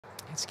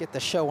Let's get the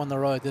show on the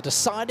road. The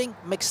deciding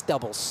mixed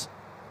doubles.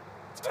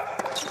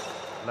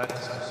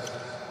 Let's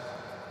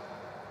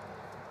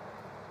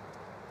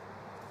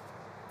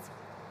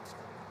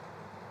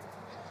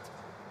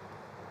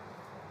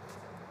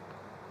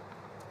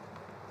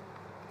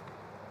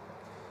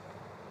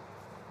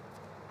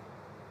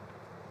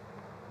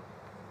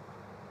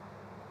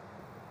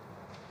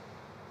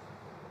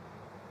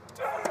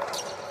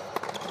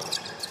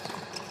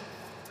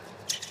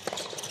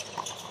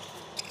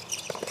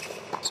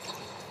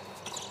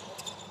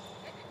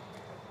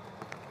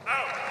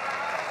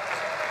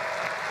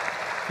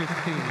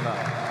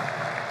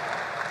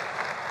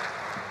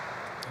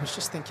I was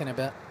just thinking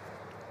about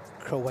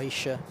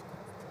Croatia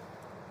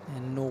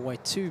and Norway,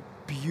 two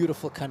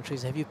beautiful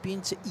countries. Have you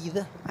been to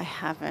either? I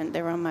haven't.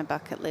 They're on my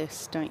bucket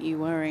list, don't you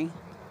worry.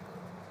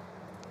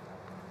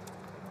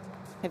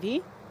 Have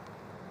you?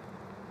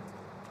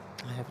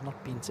 I have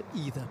not been to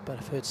either, but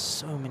I've heard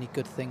so many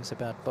good things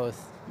about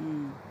both.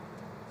 Mm.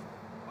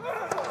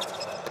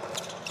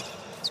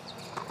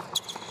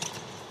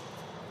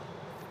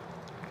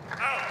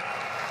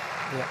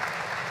 Yeah.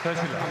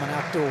 I'm an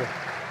outdoor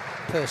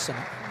person.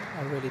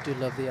 I really do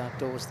love the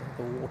outdoors,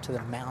 the water,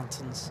 the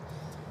mountains.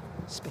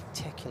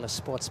 Spectacular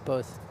spots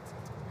both.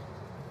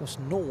 Of course,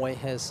 Norway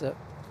has the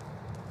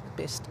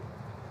best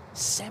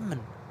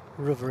salmon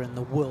river in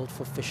the world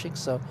for fishing,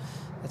 so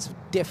that's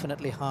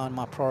definitely high on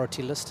my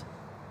priority list.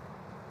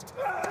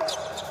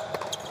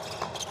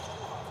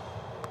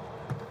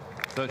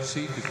 That's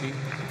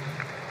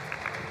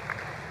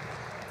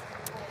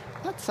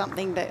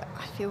something that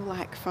I feel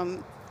like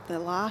from the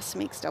last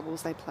mixed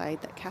doubles they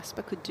played that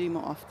Casper could do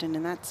more often,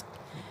 and that's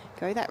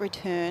go that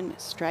return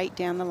straight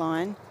down the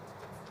line.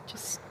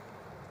 Just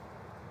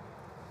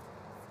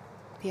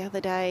the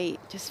other day,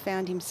 just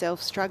found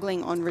himself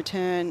struggling on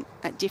return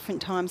at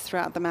different times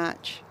throughout the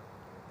match.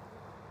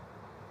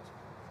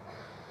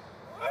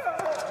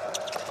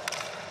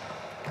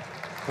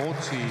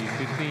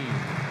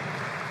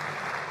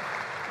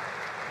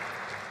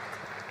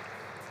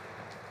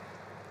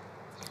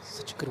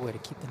 Such a good way to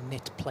keep the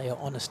net player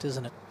honest,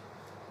 isn't it?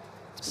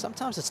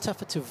 Sometimes it's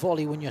tougher to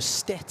volley when you're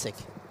static.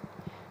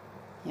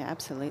 Yeah,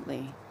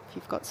 absolutely. If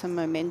you've got some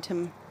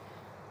momentum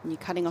and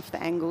you're cutting off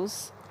the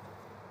angles.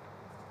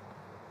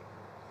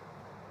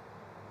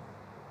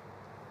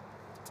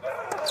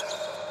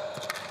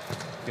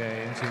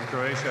 Game Team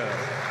Croatia.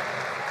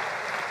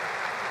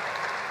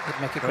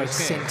 He'd make a great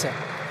centre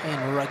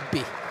in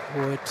rugby.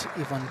 Would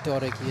Ivan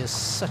Dodig. He is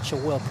such a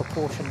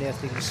well-proportioned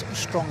athlete. He's so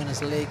strong in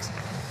his legs,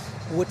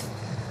 width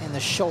in the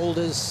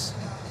shoulders.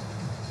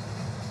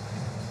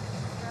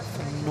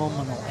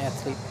 Phenomenal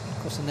athlete.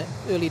 Of course, in the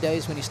early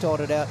days when he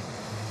started out,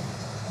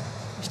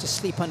 he used to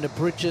sleep under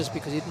bridges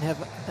because he didn't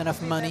have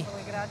enough money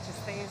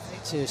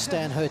to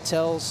stay in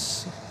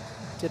hotels.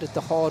 Did it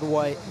the hard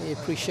way. He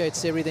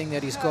appreciates everything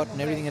that he's got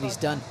and everything that he's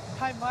done.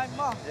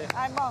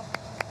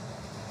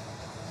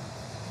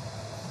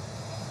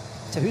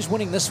 So who's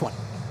winning this one?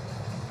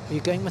 Are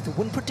you going with the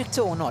win predictor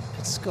or not?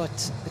 It's got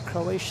the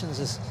Croatians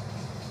as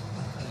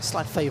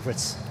slight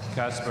favourites.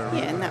 Casper Ruud,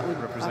 yeah, and that would,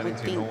 I would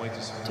think, Norway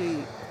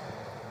do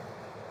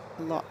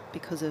a lot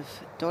because of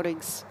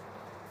Dodig's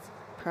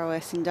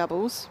prowess in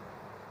doubles.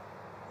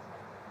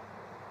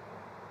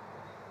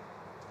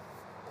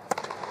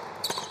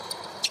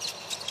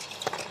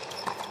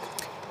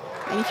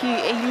 And if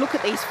you look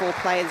at these four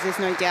players, there's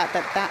no doubt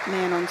that that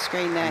man on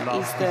screen there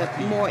is the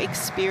more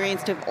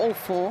experienced of all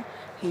four.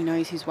 He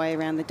knows his way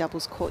around the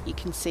doubles court. You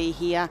can see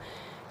here,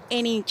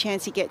 any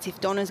chance he gets, if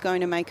Donna's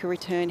going to make a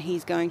return,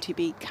 he's going to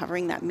be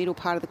covering that middle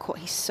part of the court.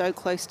 He's so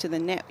close to the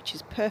net, which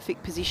is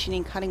perfect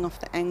positioning, cutting off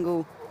the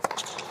angle.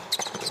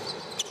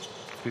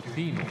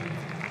 15.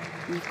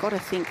 You've got to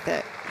think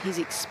that his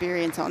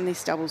experience on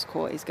this doubles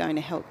court is going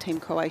to help Team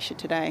Croatia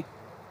today.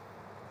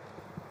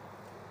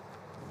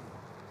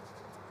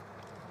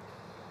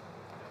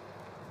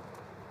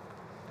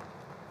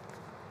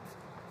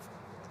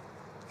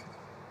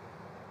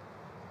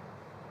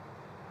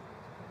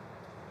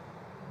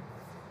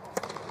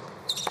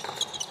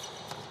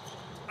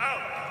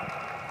 Out.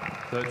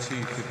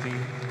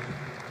 13-15.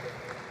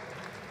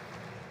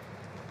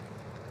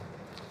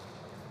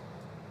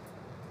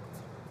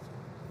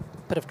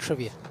 Bit of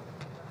trivia.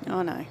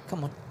 Oh no.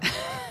 Come on.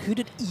 Who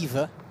did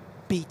Eva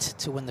beat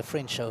to win the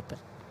French Open?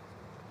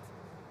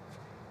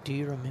 Do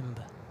you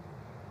remember?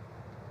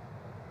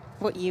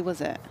 What year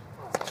was it?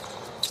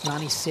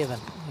 97.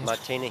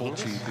 Martina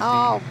Hingis.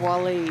 Oh,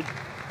 Wally.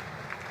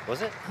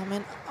 Was it? I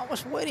mean, I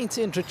was waiting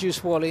to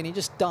introduce Wally and he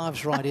just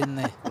dives right in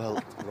there.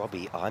 Well,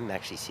 Robbie, I'm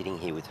actually sitting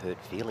here with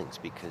hurt feelings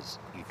because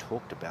you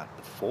talked about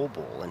the four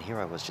ball and here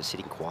I was just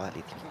sitting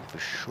quietly thinking for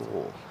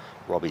sure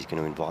Robbie's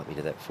going to invite me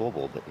to that four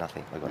ball, but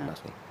nothing. I got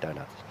nothing.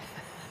 Donuts.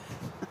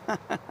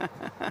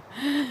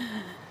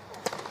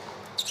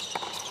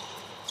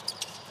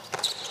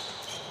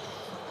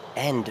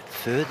 And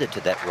further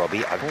to that,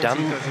 Robbie, I've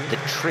done the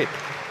trip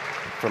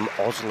from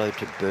Oslo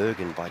to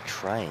Bergen by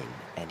train,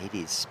 and it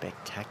is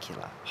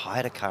spectacular.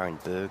 Hired a car in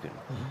Bergen,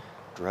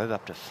 drove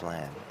up to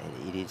Flam,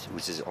 and it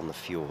was on the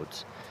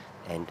fjords,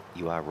 And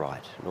you are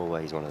right.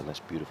 Norway is one of the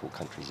most beautiful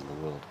countries in the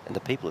world. And the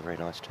people are very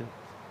nice too.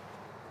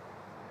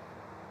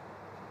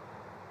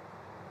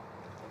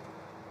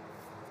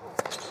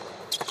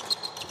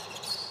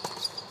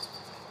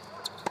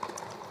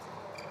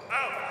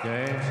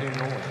 Game Team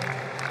Norway.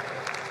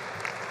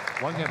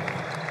 1 game.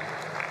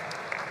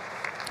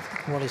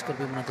 Well, he's got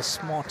to be one of the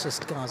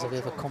smartest guys I've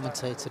ever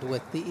commentated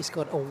with. He's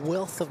got a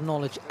wealth of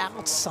knowledge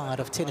outside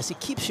of tennis. He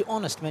keeps you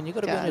honest, man. You've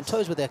got to be on your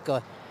toes with that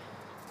guy.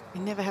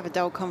 You never have a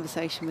dull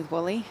conversation with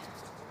Wally.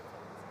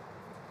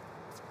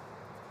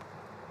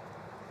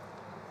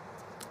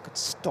 Good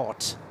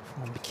start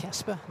from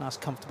Casper. Nice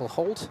comfortable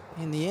hold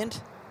in the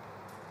end.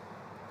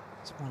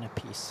 It's 1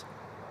 apiece.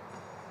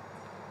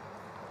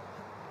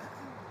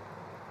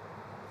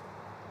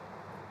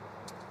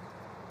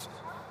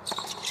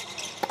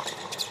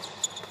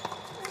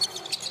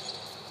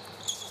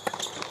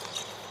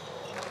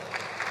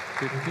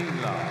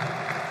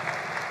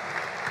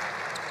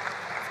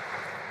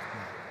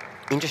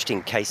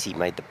 Interesting, Casey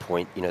made the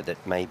point, you know, that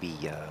maybe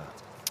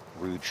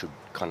Ruud should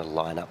kind of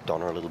line up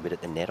Donna a little bit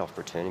at the net off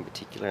return in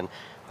particular. And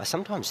I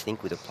sometimes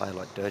think with a player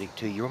like Dodig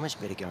too, you're almost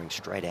better going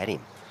straight at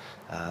him.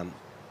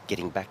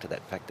 Getting back to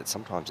that fact that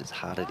sometimes it's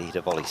harder to hit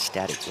a volley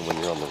static than when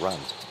you're on the run.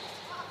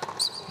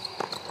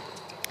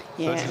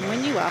 Yeah, and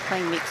when you are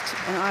playing mixed,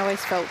 and I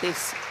always felt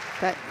this,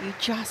 that you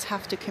just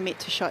have to commit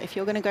to shot. If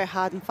you're going to go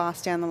hard and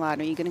fast down the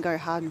line, or you're going to go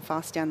hard and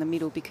fast down the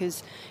middle,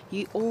 because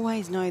you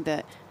always know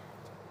that,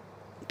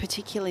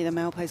 particularly the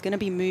male player, is going to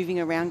be moving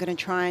around, going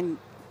to try and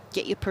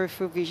get your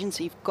peripheral vision,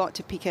 so you've got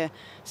to pick a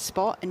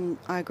spot. And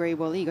I agree,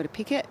 Wally, you've got to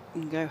pick it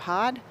and go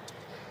hard.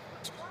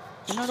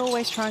 And not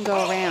always try and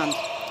go around.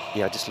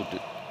 Yeah, I just looked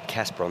at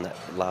Casper on that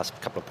last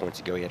couple of points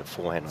ago. He had a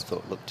forehand. I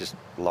thought, look, just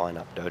line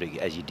up Dodig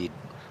as you did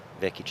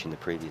Vekic in the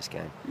previous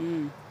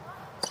game.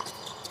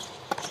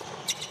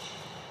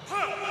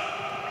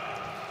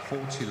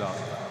 40 love.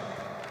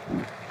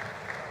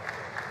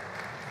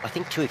 I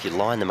think too, if you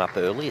line them up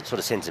early, it sort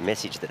of sends a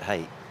message that,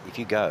 hey, if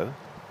you go,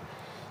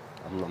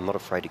 I'm not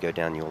afraid to go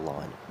down your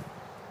line.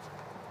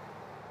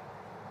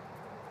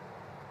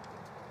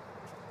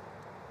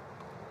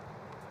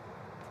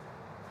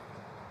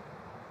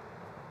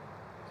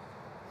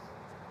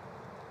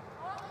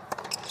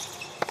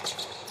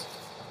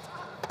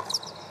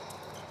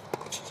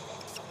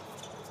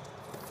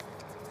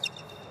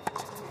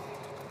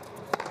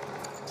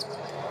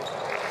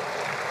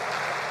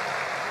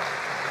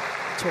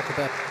 Talk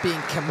about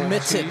being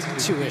committed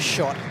to a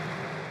shot.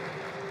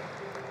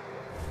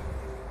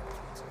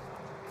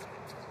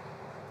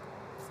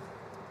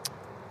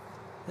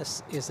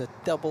 This is a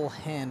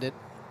double-handed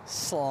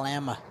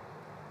slammer.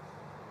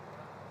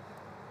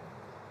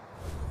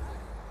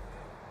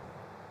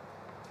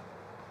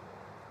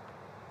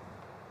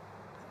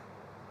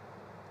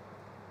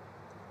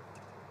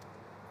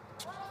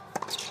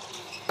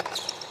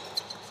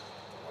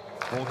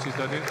 He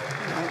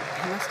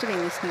must have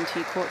been listening to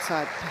you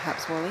courtside,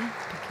 perhaps, Wally,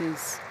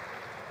 because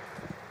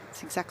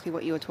it's exactly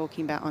what you were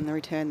talking about on the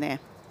return there.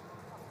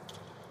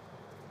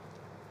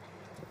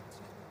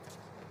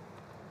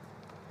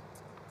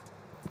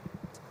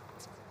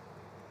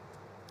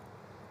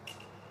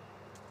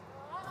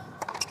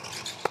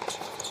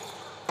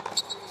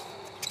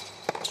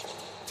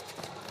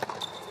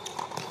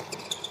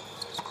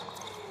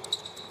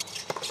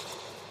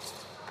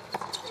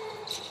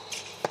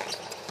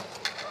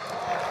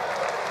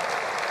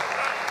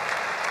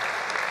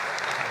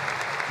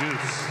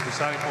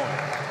 Deciding point.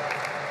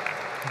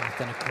 They've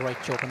done a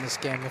great job in this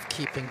game of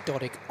keeping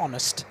Dodig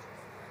honest.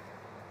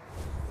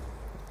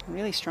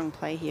 Really strong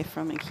play here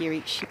from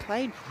Eikeri. She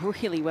played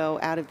really well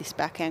out of this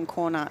backhand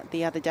corner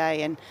the other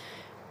day, and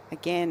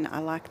again, I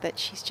like that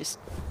she's just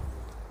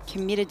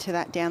committed to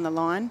that down the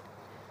line.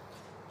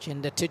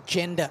 Gender to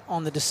gender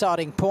on the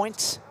deciding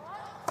points.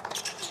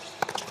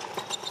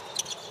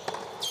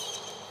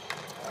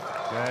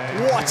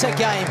 What a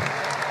game.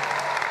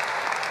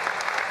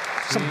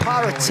 Some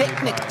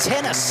pyrotechnic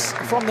tennis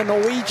from the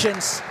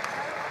Norwegians.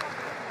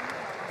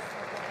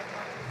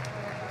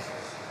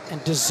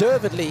 And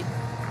deservedly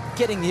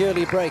getting the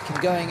early break and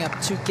going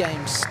up 2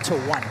 games to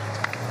 1.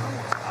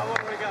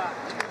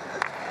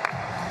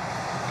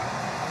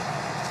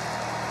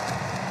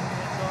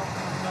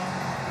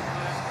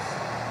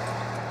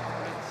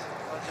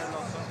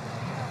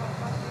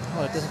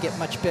 Well, it doesn't get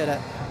much better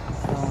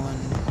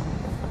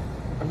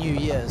on New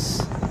Year's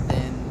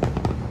than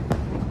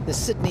the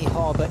Sydney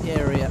Harbour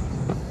area.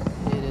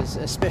 It is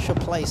a special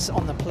place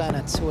on the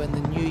planet when the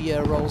new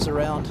year rolls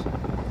around.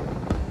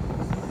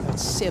 About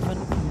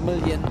 7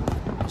 million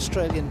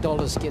Australian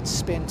dollars gets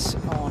spent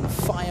on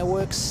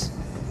fireworks.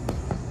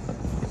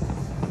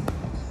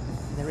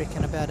 And they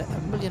reckon about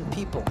 1 million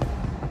people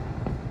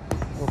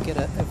will get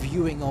a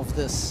viewing of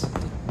this.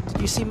 Did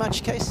you see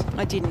much, Case?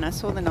 I didn't. I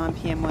saw the 9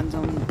 p.m. ones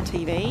on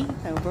TV.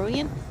 They were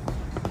brilliant.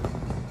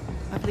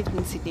 I've lived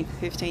in Sydney for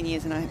 15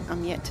 years and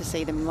I'm yet to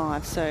see them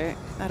live, so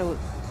that'll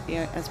be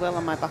as well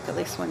on my bucket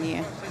list one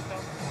year.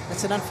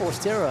 That's an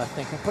unforced error, I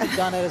think. I'll put it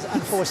down as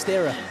unforced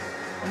error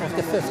of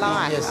the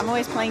 15 years. I'm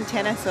always playing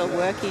tennis or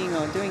working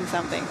or doing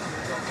something.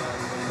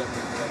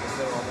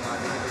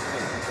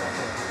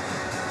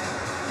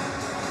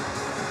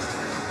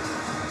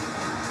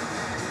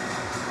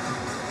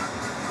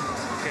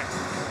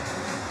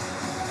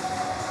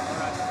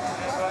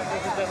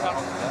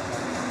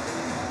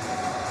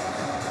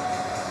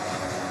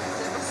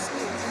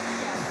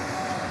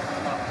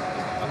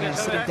 and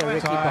sitting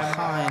directly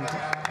behind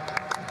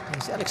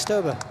is Alex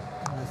Stober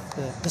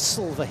with the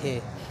silver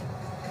hair.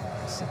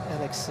 So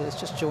Alex has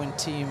just joined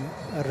Team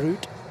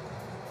Ruud.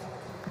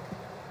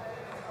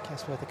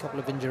 Casper with a couple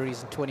of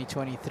injuries in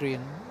 2023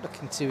 and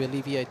looking to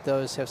alleviate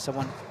those, have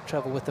someone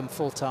travel with them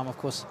full-time. Of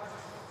course,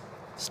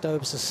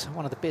 Stobes is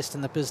one of the best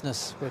in the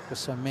business, worked with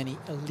so many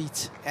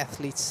elite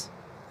athletes.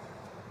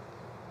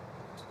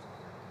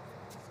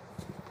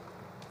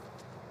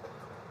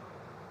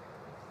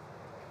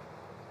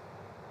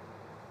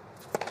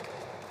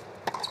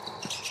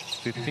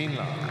 $15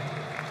 love.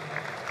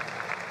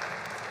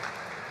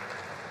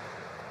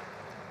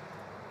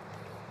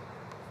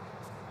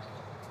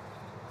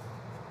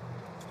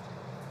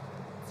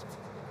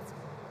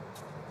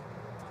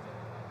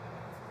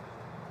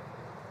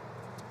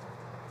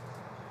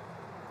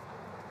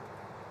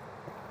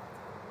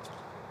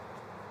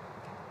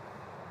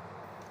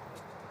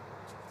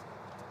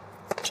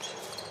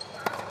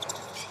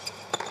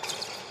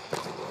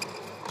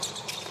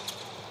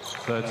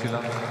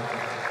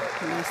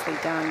 Nicely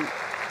done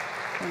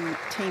from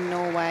Team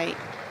Norway.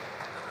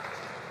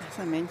 As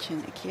I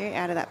mentioned, Eikeri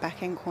out of that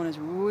backhand corner is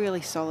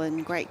really solid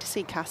and great to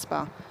see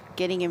Casper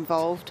getting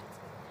involved.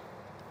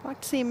 I'd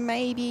like to see him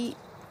maybe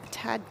a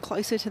tad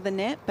closer to the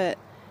net, but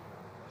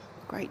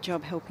great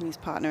job helping his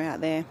partner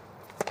out there.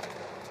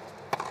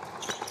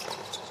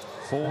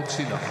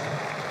 40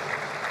 love.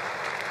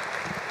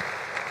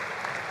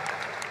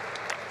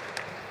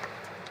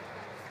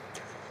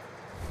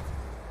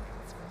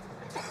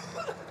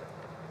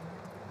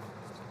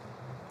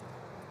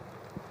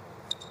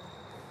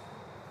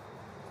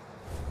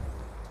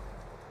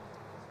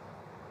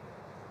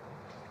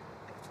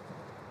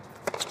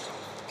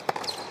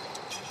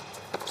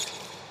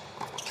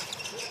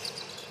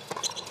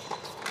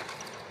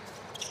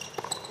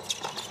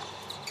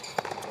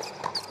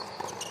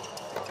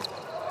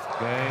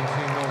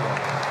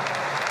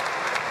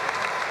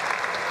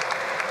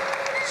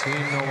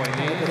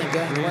 Everything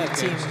going well,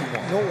 Team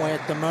Norway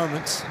at the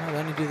moment. Not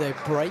only do they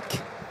break,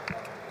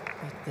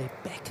 but they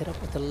back it up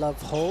with the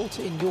love hold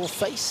in your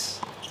face.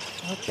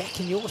 Oh, back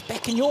in yours,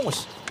 back in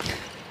yours.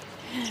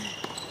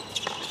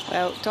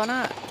 Well,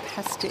 Donna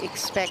has to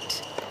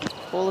expect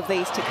all of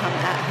these to come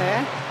at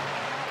her.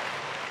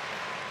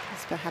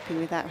 Casper happy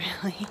with that,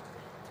 really.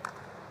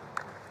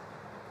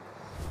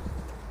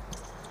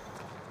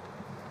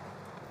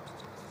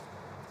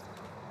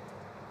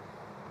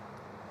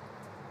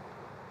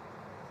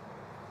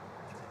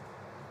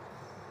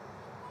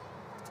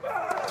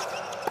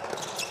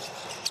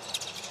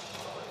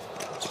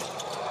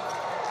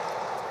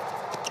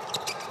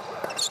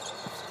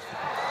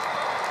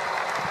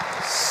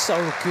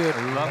 So good.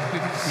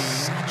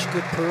 Such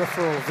good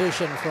peripheral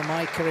vision from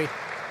Eikeri.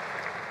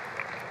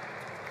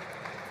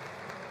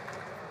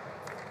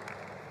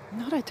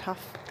 Not a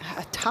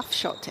tough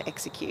shot to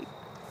execute.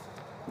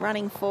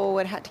 Running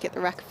forward, had to get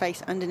the racket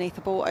face underneath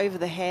the ball, over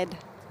the head.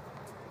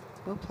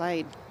 Well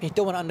played. You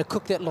don't want to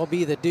undercook that lob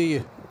either, do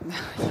you? No.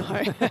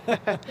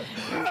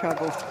 You're in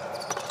trouble.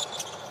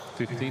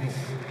 15.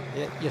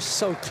 Yeah, you're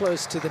so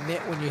close to the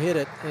net when you hit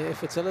it.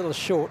 If it's a little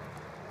short,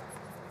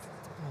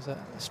 there's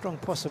a strong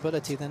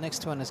possibility the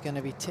next one is going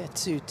to be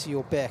tattooed to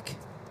your back.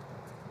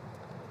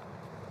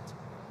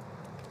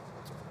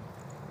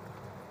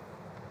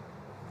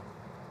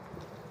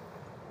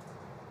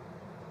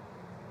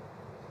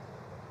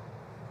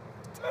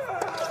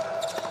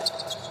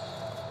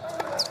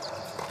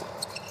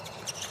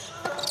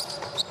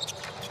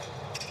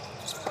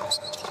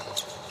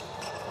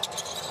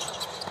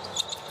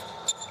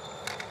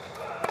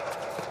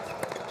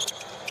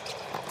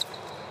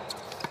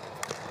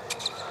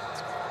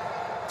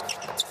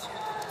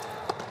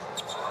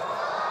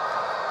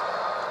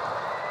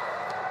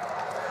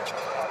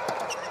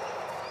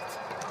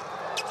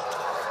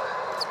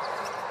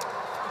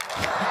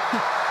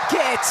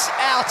 Get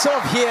out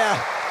of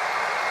here.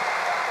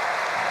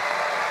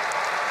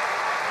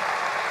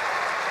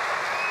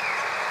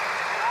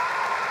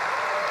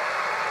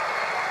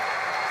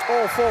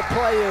 All four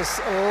players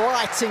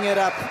lighting it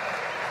up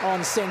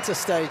on center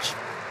stage.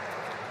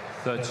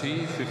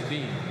 30-15.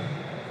 Need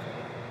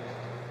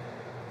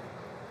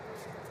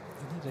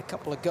a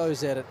couple of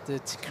goes at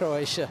it to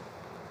Croatia.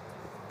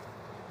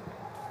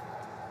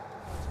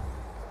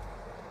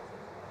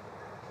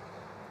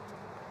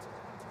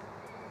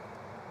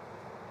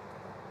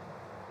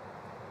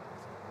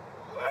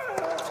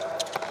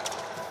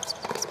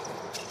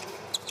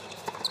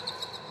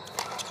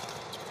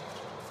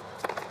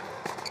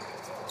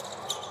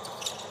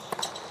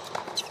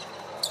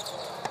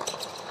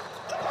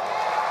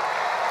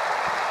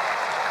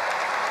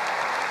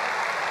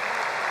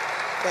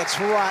 That's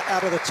right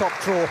out of the top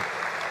drawer.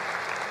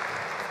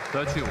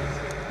 31.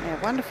 Yeah,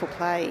 wonderful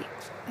play.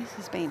 This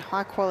has been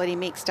high quality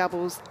mixed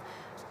doubles.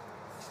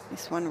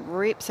 This one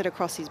rips it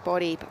across his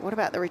body, but what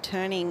about the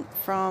returning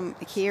from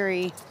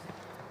Eikeri?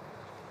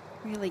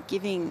 Really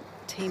giving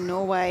Team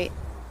Norway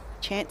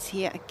a chance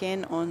here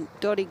again on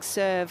Dodig's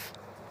serve.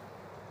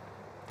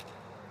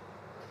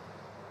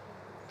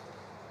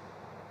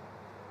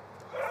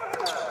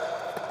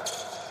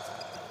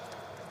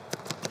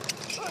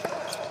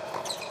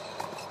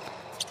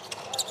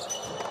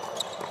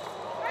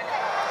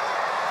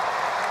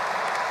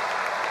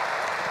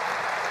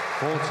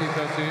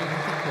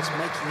 40-13. What's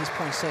making these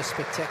points so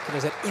spectacular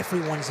is that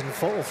everyone's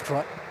involved,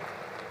 right?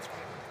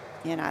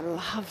 Yeah, and I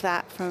love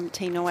that from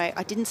Team Norway.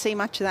 I didn't see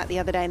much of that the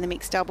other day in the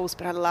mixed doubles,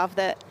 but I love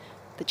that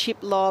the chip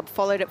lob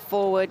followed it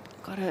forward.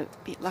 Got a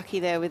bit lucky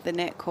there with the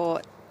net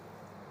caught.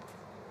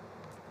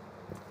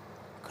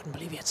 Couldn't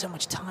believe he had so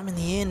much time in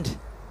the end.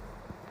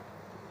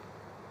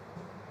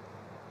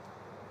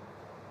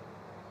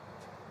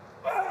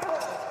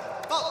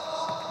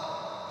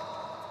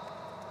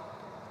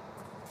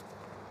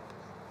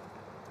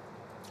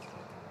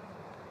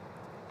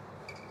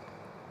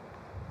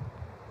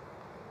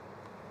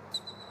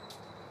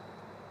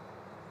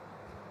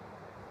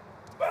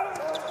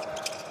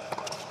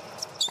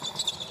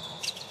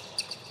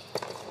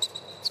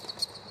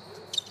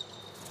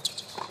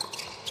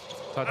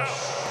 Touch.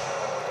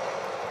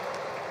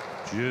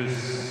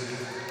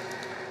 Juice.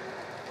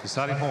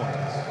 Deciding points.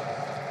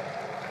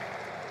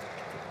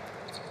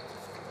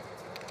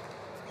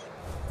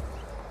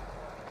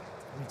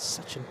 It's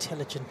such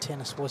intelligent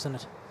tennis, wasn't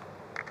it?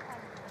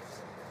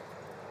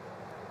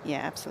 Yeah,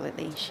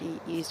 absolutely. She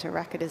used her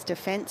racket as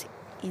defence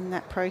in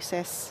that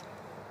process.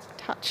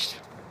 Touched.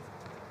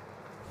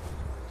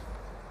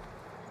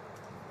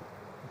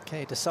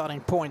 Okay,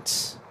 deciding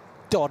points.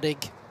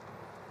 Dodig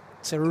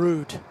to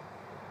Ruud.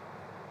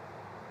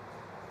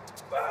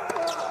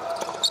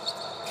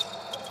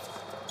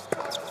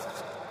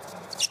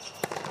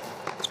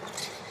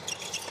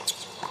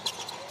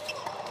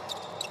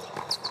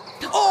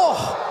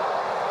 Oh!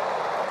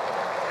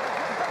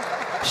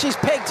 She's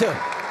pegged her.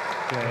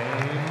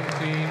 Game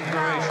Team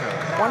Croatia.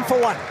 1 for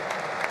 1.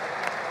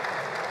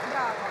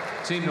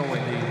 Team Norway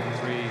lead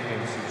 3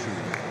 games to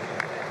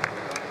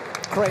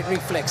 2. Great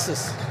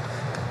reflexes.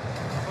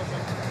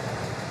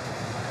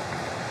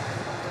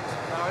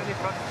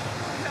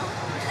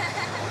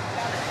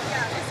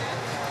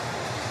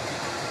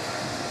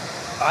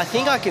 I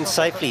think I can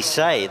safely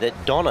say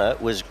that Donna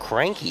was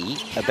cranky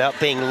about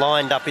being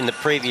lined up in the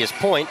previous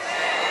point,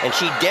 and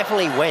she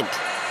definitely went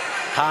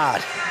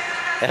hard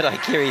at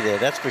Eikeri there,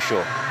 that's for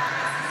sure.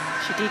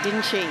 She did,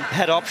 didn't she?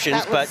 Had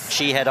options, but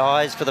she had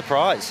eyes for the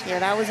prize. Yeah,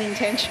 that was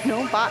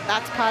intentional, but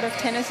that's part of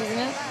tennis, isn't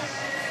it?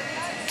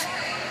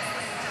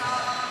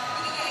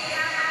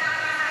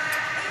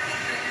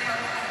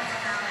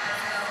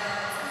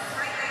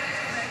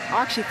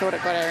 I actually thought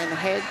it got her in the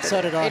head, but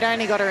so did I. It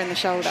only got her in the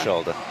shoulder.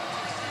 Shoulder.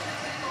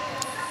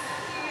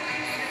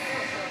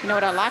 You know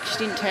what I like? She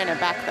didn't turn her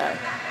back, though.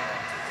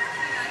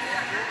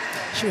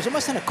 She was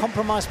almost in a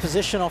compromised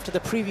position after the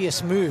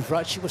previous move,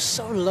 right? She was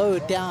so low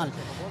down.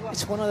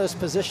 It's one of those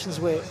positions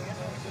where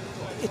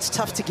it's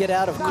tough to get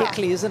out of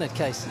quickly, isn't it,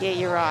 Casey? Yeah,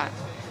 you're right.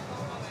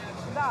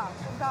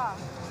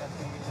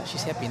 Oh,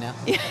 she's happy now.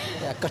 Yeah,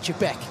 got you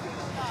back.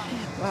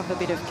 We'll have a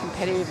bit of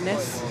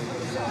competitiveness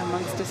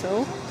amongst us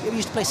all. You ever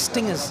used to play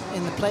stingers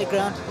in the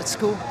playground at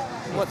school?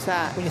 What's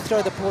that? When you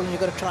throw the ball and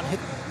you've got to try and hit.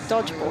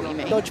 Dodgeball, you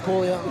mean?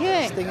 Dodgeball, yeah.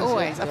 Yeah, Stingers,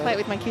 always. yeah. I play it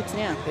with my kids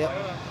now. Yeah.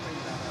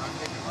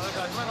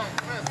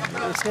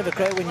 It's never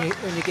great when you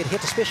get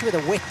hit, especially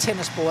with a wet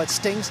tennis ball. It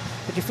stings,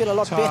 but you feel a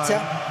lot better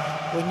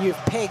when you've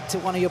pegged to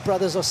one of your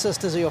brothers or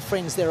sisters or your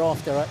friends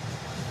thereafter, right?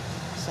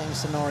 Same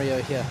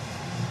scenario here.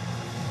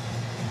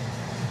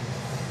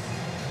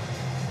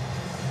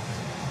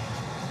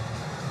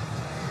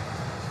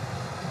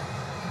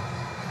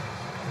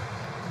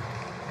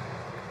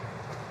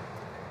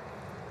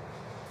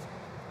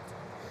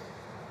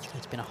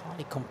 It's been a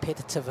highly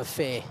competitive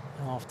affair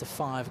after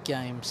 5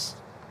 games.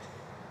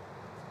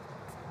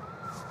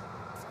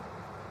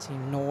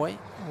 Team Norway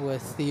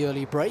with the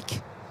early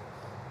break.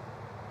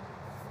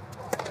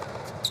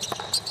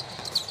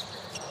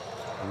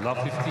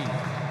 Love 15.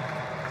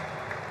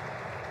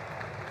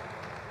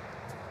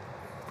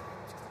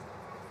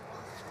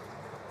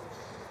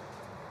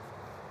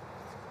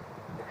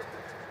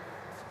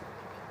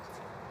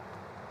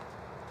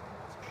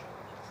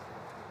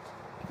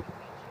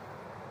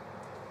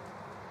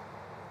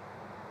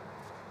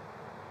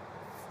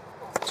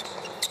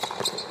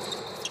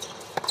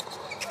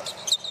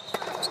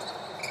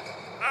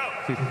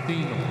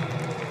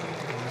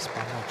 Missed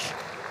by much.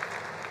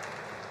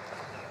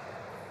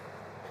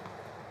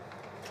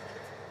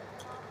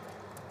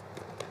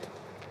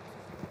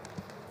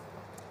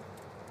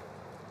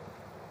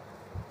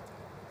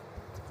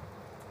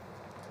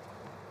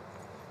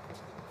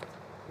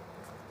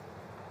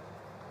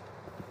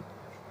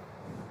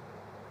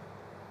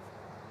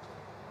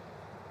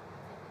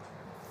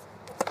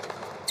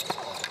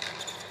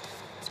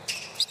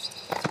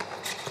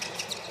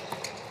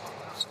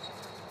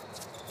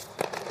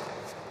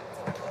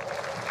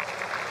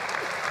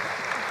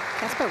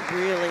 Casper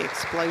really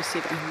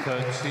explosive and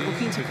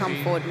looking to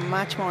come forward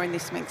much more in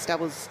this mixed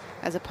doubles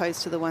as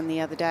opposed to the one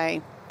the other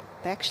day.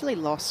 They actually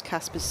lost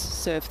Casper's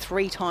serve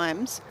 3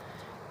 times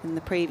in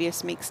the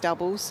previous mixed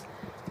doubles.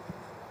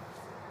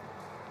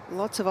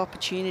 Lots of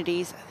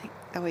opportunities. I think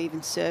they were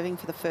even serving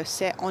for the first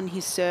set. On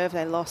his serve,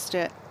 they lost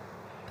it.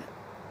 But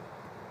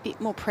a bit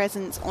more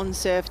presence on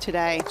serve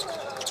today.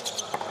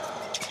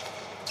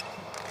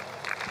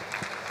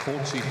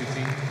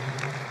 40-15.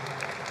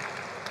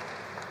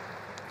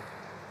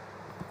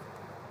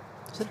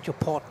 Is it your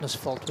partner's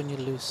fault when you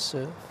lose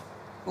serve?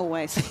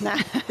 Always. Nah.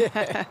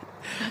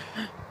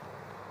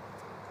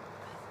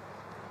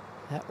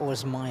 That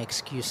was my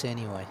excuse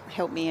anyway.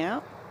 Help me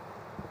out.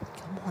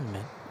 Come on,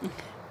 man.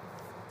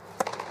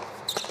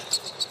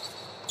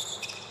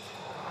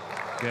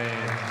 Game,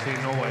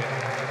 Team Norway.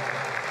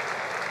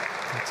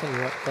 I'll tell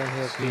you what, they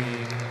have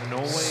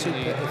been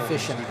super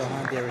efficient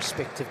behind their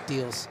respective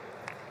deals.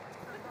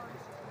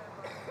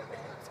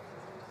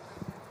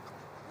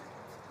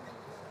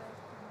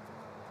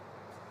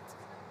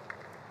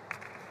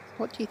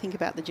 What do you think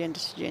about the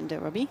gender-to-gender,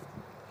 Robbie?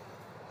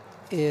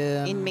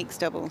 In mixed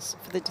doubles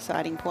for the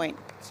deciding point.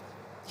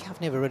 Yeah, I've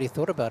never really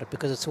thought about it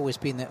because it's always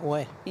been that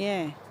way.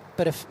 Yeah.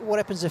 But what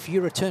happens if you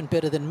return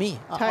better than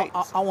me? I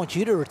want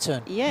you to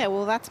return. Yeah,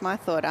 well, that's my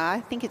thought. I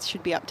think it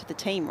should be up to the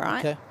team,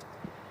 right? Okay.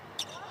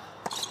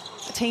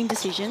 A team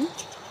decision.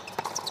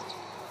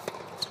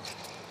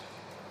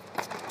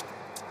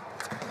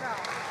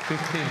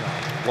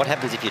 What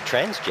happens if you're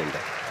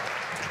transgender?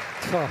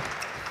 Oh,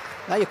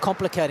 now you're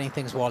complicating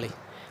things, Wally.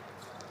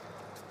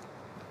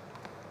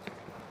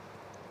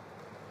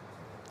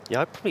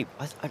 Yeah,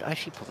 I'd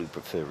actually probably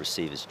prefer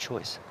receiver's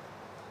choice.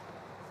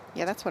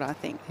 Yeah, that's what I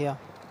think. Yeah.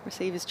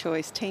 Receiver's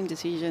choice, team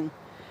decision.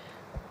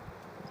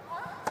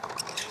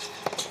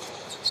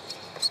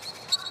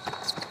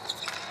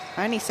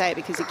 I only say it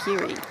because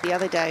Eikeri the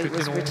other day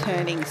was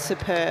returning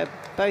superb,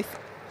 both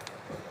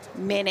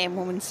men and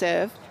women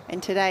serve,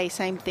 and today,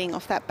 same thing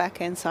off that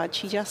backhand side.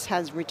 She just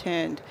has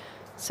returned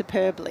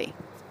superbly.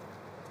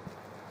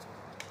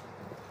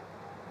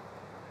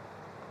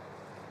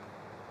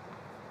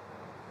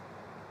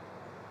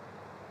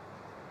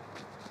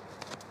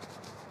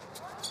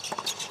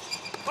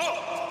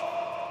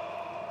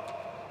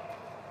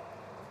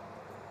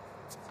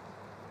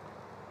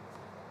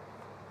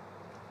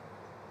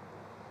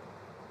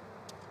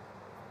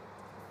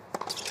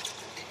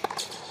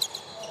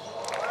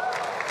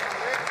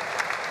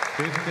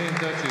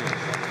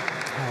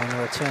 When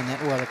you return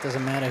that well, it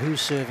doesn't matter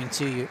who's serving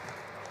to you.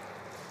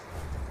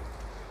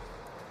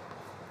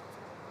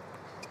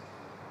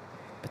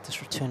 But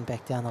this return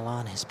back down the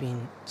line has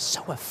been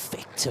so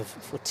effective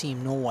for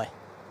Team Norway.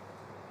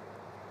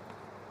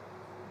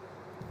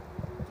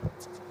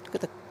 Look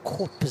at the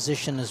court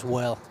position as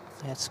well.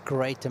 That's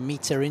great. A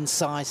meter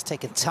inside,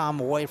 taking time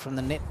away from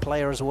the net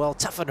player as well.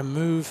 Tougher to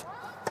move.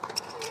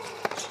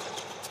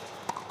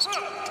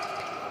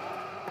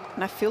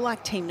 And I feel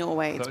like Team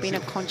Norway, it's been a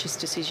conscious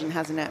decision,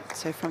 hasn't it?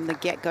 So from the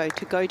get-go,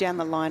 to go down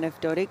the line of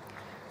Dodig,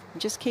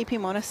 and just keep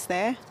him honest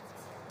there.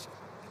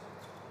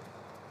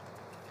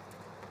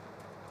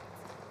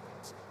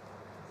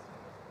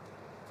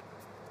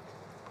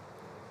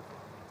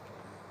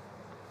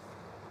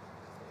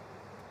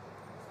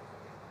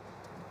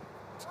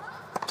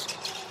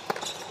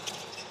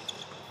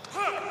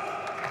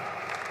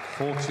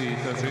 One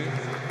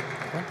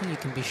thing you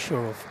can be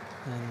sure of,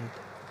 and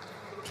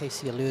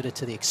Casey alluded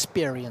to the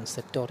experience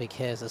that Dodig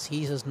has, is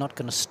he is not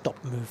going to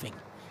stop moving.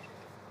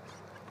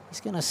 He's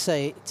going to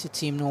say to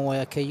Team Norway,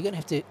 okay, you're going to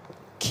have to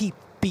keep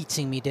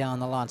beating me down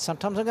the line.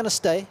 Sometimes I'm going to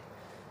stay.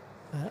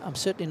 I'm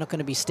certainly not going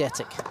to be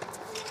static.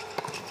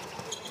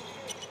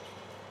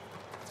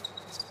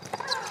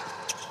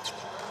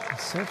 And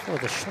so for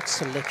the shot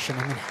selection,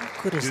 I mean,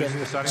 how good is that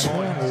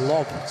return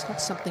lob? It's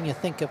not something you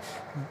think of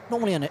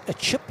normally on a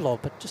chip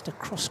lob, but just a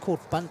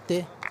cross-court bunt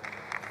there.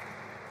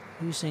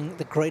 Using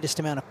the greatest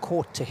amount of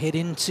court to head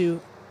into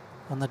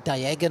on the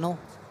diagonal.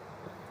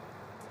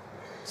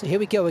 So here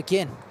we go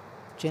again,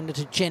 gender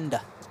to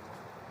gender.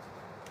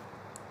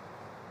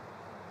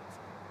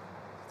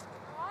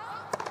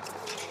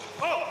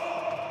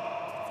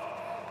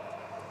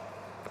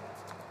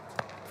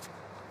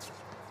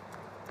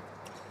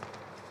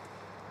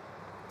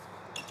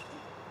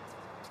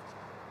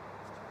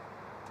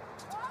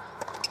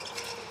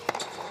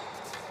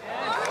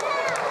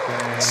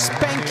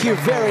 Thank you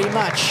very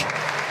much.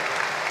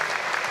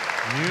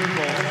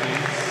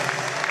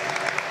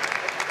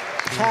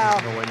 How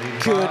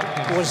good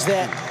was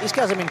that? These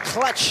guys have been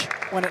clutch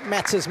when it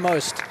matters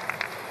most.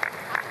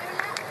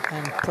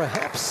 And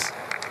perhaps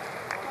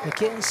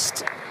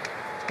against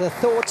the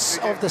thoughts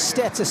of the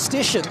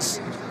statisticians,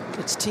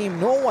 it's Team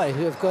Norway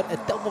who have got a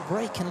double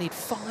break and lead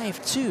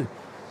 5-2.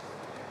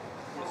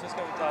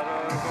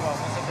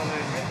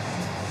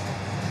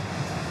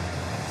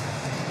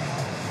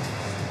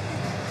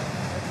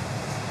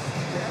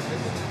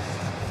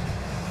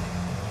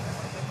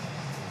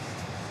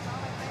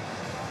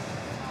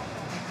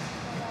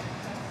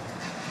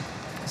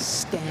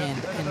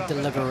 Stand and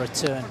deliver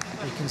return.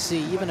 You can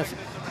see even if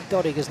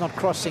Dodig is not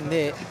crossing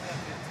there,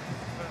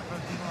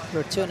 the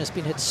return has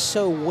been hit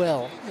so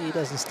well, he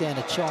doesn't stand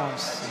a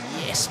chance.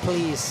 Yes,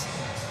 please,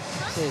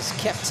 says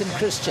Captain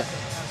Christian.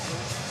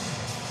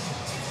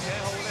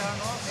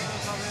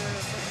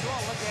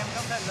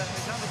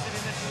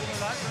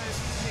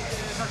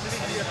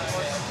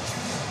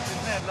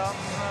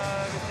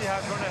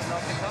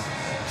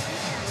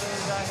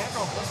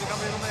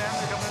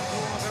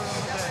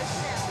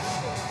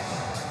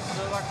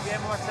 Vi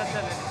har vært sett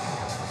heller.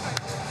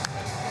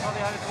 Ja, de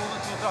har 2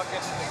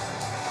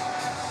 strake.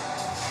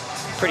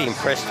 pretty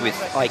impressed with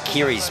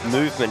Eikeri's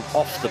movement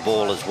off the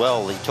ball as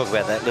well. You talk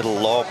about that little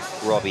lob,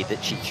 Robbie,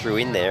 that she threw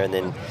in there, and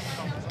then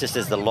just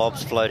as the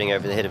lob's floating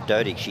over the head of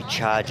Dodig, she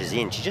charges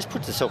in. She just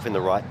puts herself in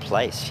the right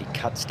place. She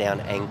cuts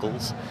down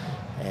angles,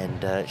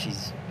 and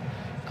she's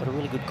got a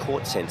really good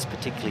court sense,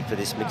 particularly for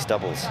this mixed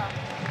doubles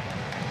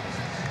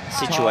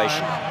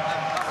situation.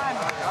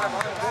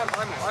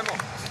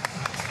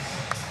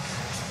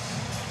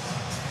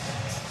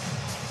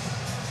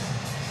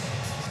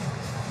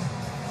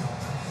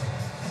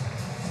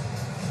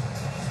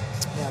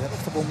 Yeah, that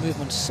off-the-ball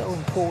movement so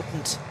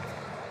important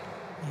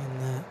in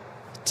the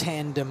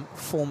tandem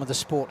form of the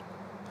sport.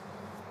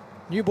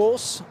 New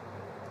balls,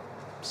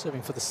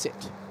 serving for the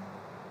set.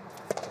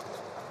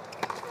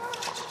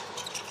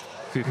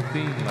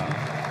 15 love.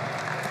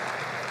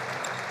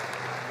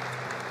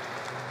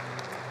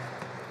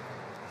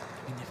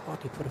 I mean, they've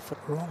hardly put a foot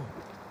wrong.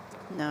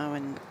 No,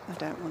 and I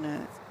don't want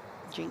to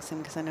jinx them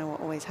because I know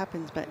what always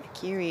happens, but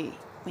Eikeri,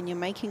 when you're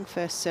making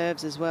first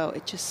serves as well,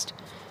 it just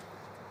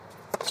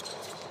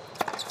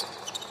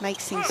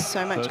makes things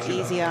so much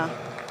easier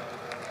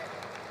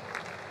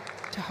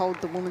to hold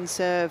the woman's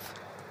serve.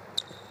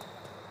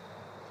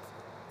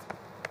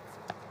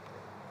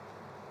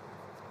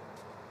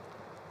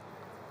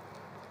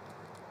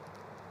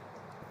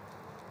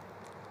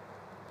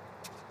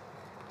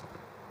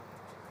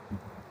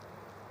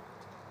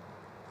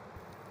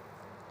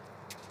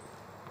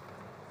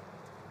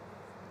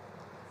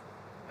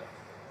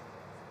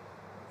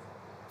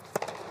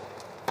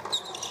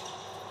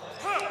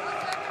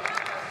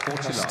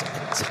 Just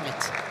a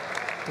tight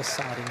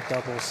deciding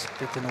doubles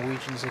with the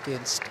Norwegians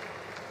against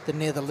the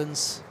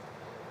Netherlands.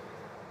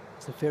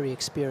 It's a very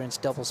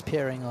experienced doubles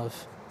pairing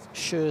of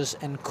Schurz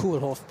and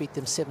Koolhof, beat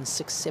them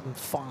 7-6,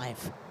 7-5.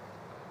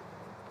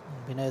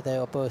 And we know they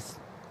are both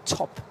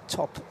top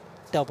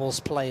doubles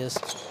players.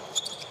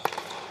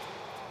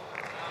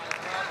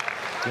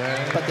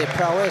 But their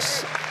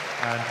prowess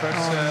on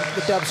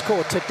the dubs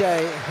court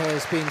today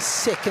has been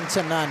second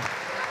to none.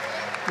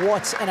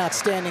 What an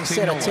outstanding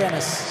set of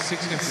tennis.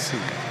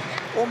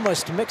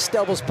 Almost mixed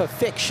doubles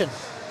perfection.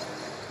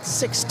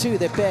 6-2,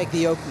 they bagged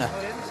the opener.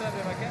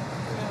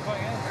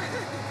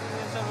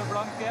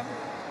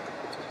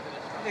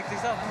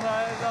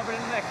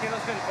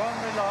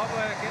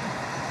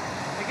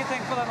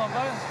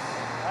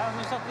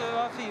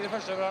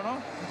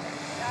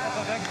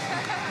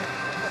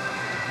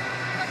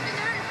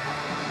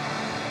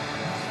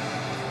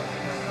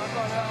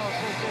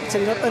 So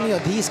not only are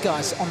these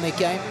guys on their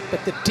game,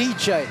 but the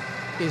DJ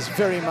is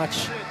very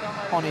much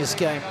on his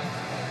game.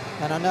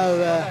 And I know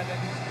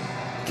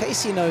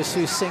Casey knows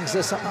who sings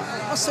this. I'm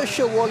not so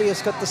sure Wally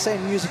has got the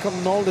same musical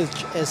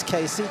knowledge as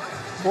Casey.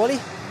 Wally?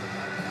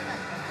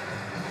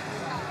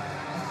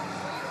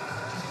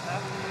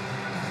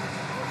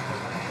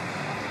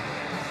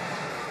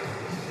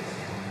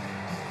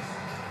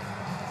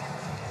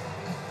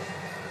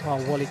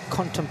 While Wally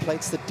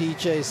contemplates the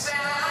DJ's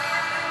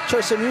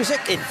choice of music.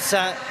 It's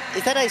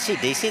is that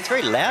AC/DC? It's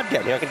very loud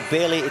down here. I can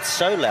barely. It's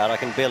so loud I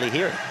can barely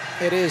hear it.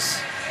 It is.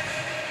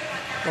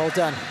 Well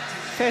done.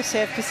 First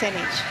serve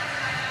percentage.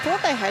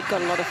 Thought they had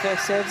got a lot of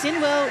first serves in.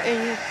 Well,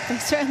 they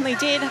certainly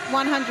did.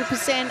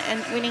 100%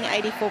 and winning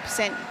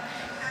 84%.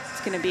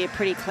 It's going to be a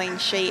pretty clean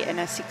sheet and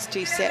a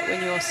 6-2 set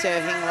when you're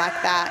serving like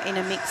that in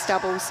a mixed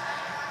doubles.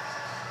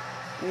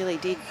 Really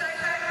did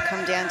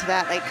come down to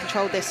that. They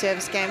controlled their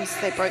service games.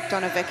 They broke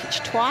Donna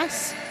Vekic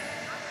twice.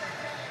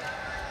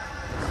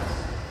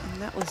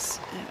 And that was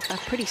a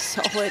pretty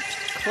solid,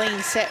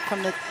 clean set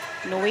from the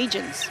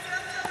Norwegians.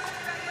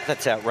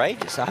 That's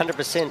outrageous.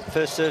 100%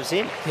 first serves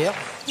in. Yep.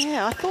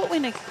 Yeah, I thought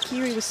when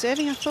Eikeri was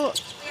serving, I'm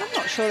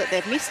not sure that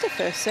they've missed a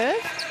first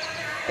serve.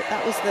 But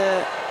that was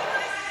the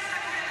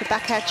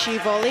back at you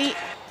volley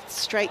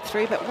straight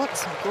through. But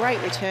what's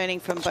great returning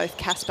from both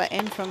Casper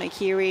and from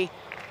Eikeri.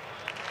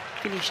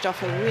 Finished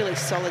off a really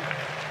solid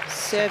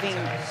serving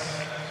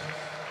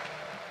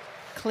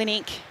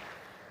clinic.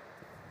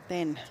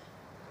 Then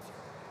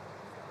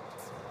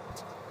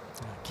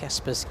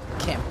Casper's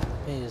camp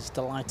is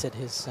delighted.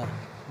 His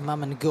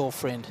mum and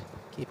girlfriend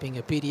keeping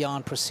a beady eye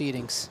on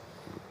proceedings.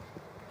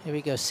 Here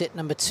we go, set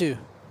number 2.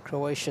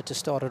 Croatia to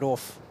start it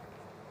off.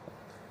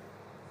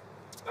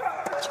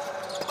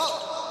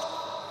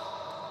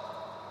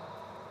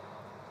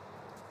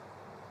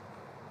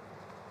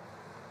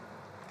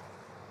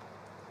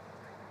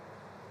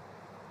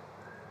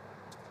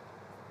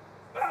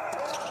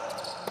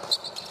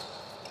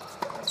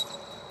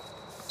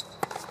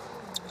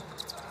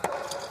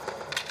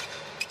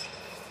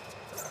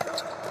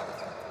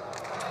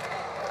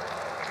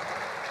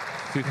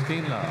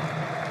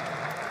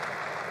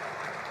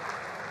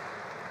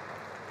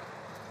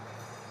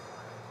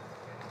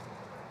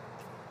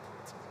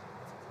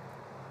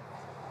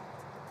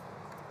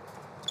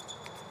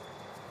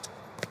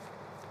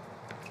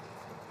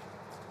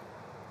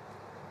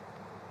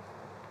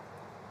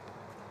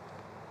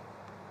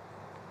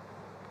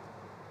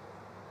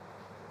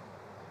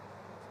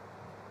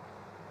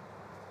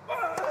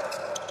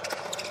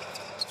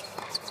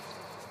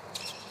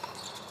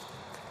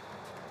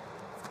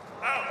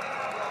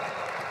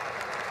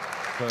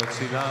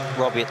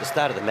 Robbie, at the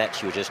start of the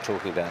match, you were just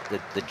talking about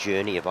the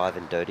journey of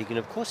Ivan Dodig, and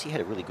of course he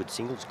had a really good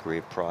singles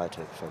career prior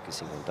to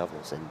focusing on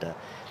doubles, and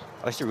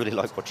I used to really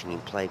like watching him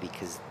play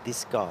because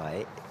this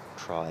guy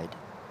tried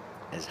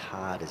as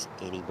hard as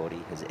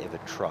anybody has ever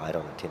tried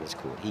on a tennis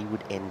court. He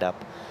would end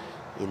up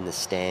in the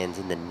stands,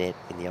 in the net,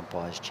 in the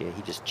umpire's chair.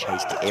 He just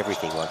chased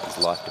everything like his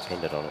life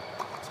depended on it.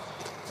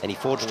 And he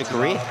forged a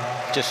career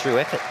just through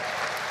effort.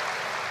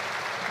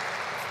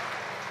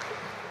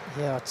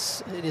 Yeah,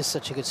 it is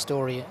such a good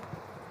story.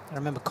 I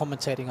remember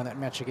commentating on that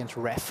match against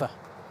Rafa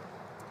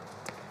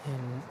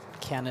in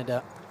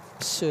Canada,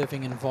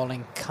 serving and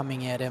volleying,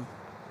 coming at him.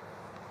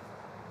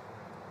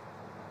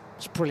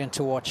 It's brilliant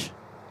to watch.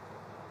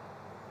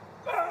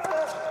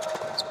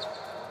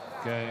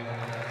 Game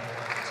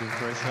to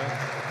Croatia.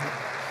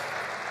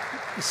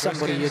 He's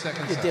somebody you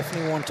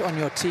definitely want on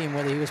your team,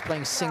 whether he was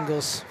playing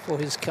singles for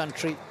his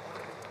country,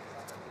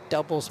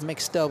 doubles,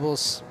 mixed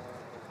doubles.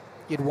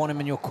 You'd want him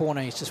in your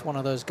corner. He's just one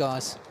of those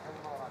guys.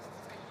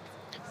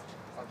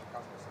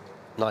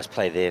 Nice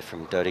play there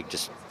from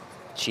Dodig.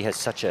 She has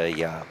such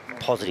a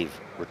positive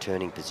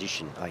returning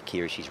position.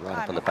 Eikeri, she's right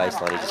up on the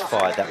baseline. He just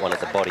fired that one at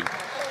the body.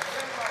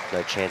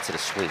 No chance at a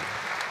swing.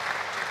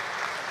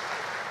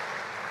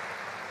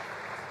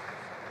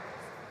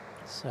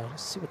 So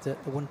let's see what the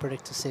wind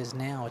predictor says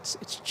now.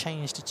 It's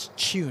changed its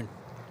tune.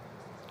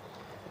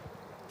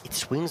 It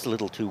swings a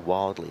little too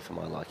wildly for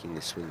my liking,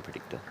 this swing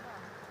predictor.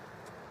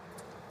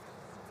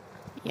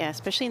 Yeah,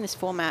 especially in this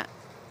format.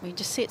 We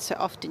just see it so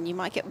often. You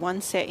might get one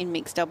set in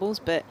mixed doubles,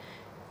 but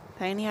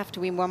they only have to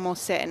win one more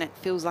set, and it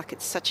feels like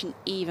it's such an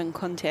even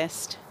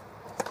contest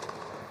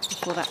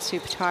before that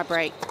super tie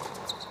break.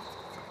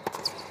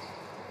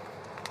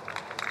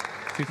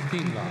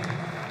 15 line.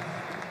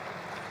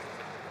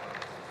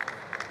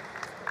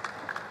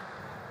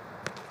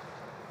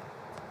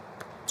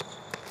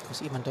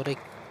 Because Ivan Dodig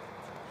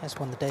has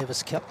won the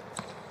Davis Cup.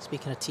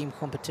 Speaking of team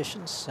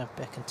competitions,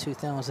 back in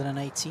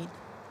 2018.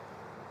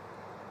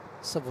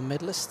 Silver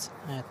medalist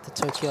at the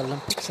Tokyo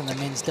Olympics in the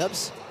men's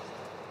dubs.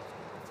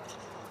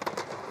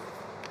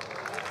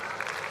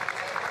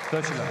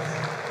 30 line.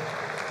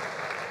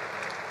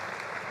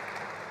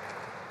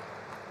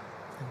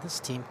 And this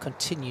team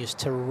continues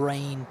to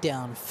rain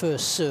down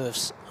first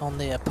serves on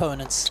their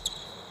opponents.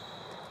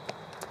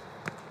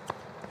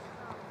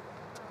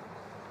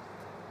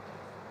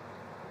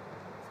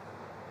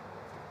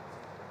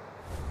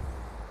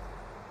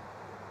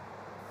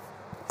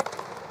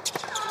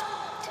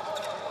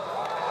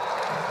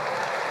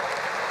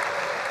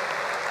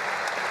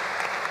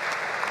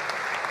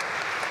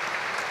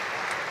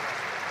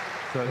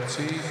 Let's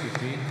see,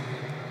 15.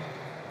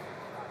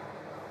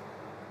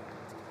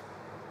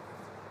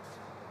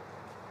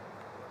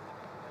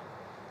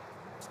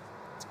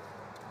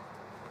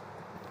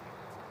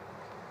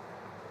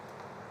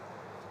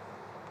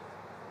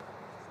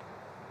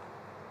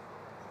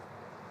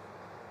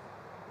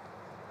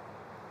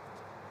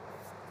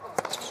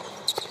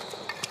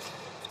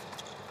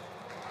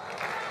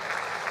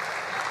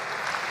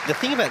 The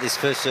thing about this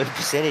first serve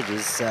percentage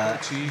is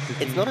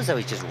it's not as though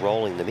he's just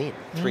rolling them in,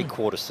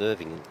 three-quarter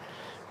serving,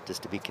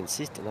 just to be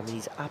consistent. I mean,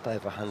 he's up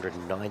over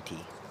 190,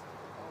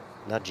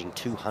 nudging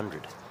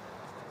 200.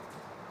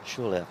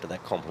 Surely after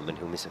that compliment,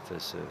 he'll miss a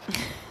first serve.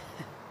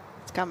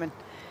 It's coming.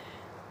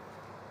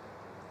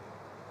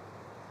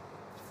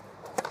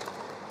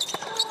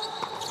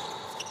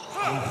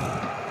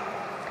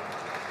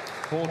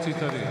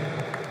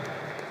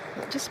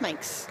 It just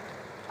makes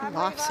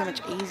life so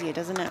much easier,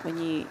 doesn't it, when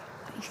you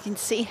can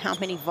see how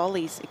many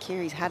volleys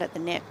Eikeri's had at the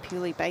net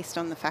purely based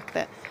on the fact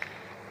that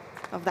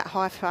of that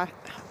high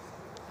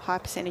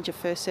percentage of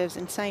first serves,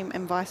 and same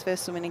and vice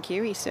versa when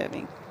Eikeri's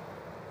serving.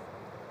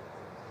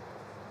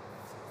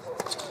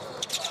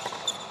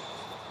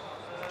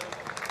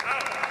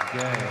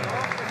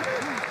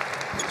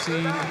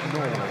 Team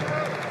Norway.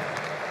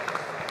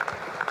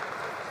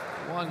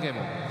 1 game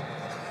on.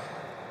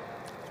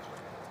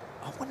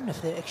 I wonder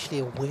if they're actually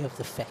aware of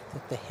the fact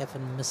that they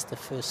haven't missed the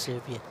first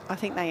serve yet. I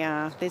think they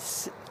are.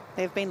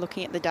 They've been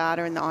looking at the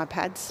data and the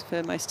iPads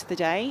for most of the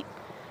day.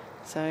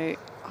 So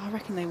I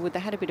reckon they would. They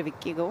had a bit of a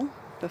giggle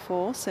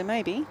before, so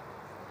maybe.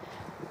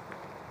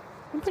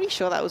 I'm pretty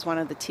sure that was one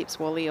of the tips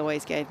Wally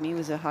always gave me,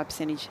 was a high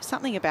percentage,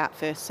 something about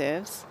first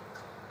serves.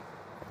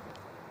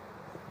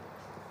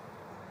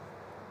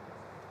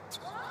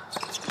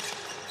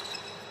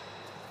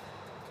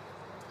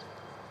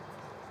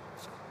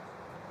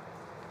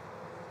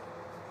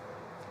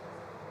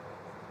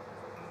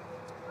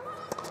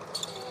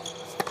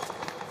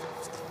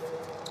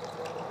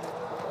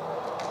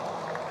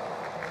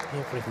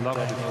 At the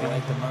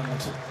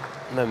moment.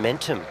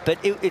 Momentum, but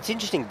it's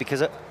interesting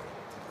because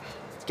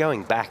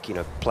going back, you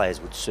know,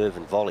 players would serve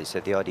and volley, so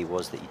the idea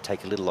was that you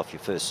take a little off your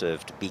first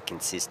serve to be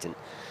consistent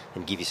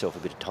and give yourself a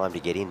bit of time to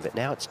get in, but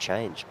now it's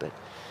changed. But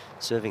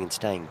serving and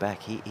staying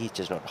back, he's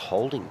just not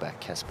holding back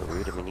Casper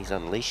Ruud. I mean, he's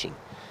unleashing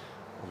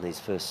on these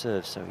first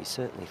serves, so he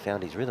certainly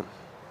found his rhythm.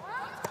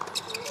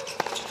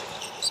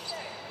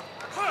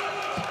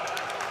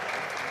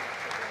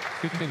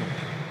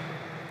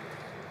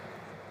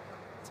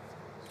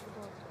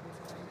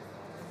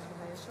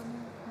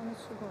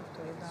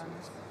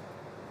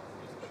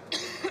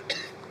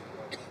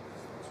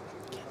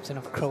 Captain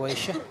of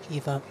Croatia,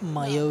 Ivan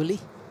Majoli.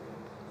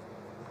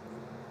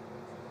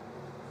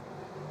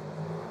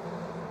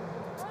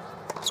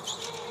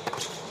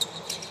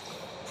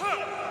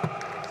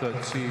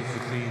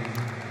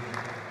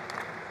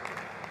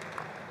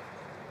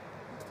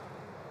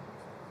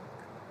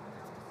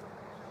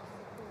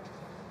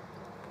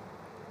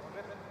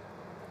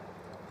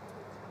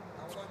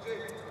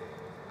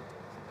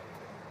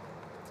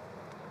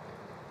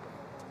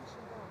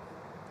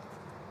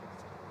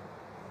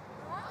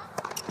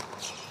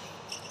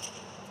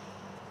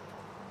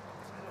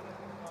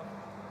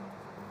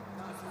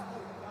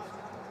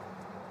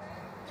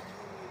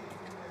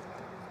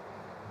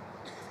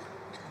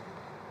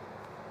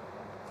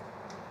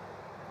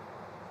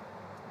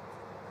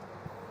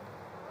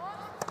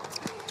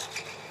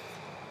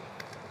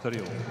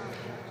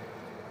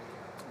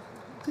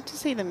 Good to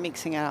see them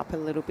mixing it up a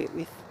little bit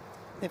with,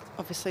 they've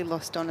obviously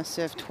lost on a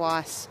serve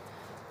twice,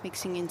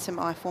 mixing in some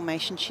I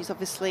formation. She's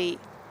obviously,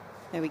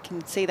 there we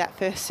can see that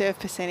first serve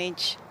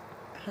percentage,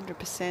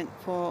 100%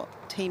 for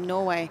Team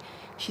Norway.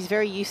 She's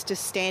very used to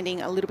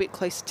standing a little bit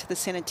closer to the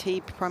centre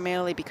tee,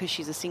 primarily because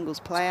she's a singles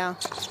player.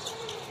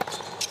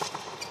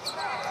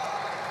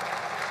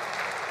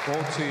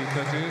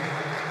 40-30.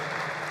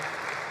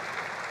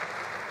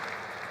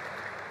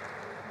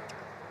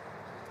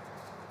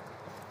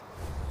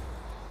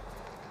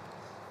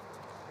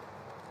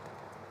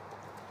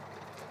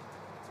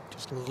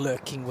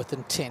 Lurking with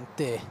intent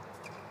there.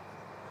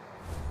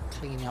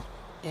 Cleaning up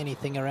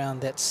anything around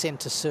that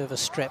centre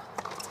service strap.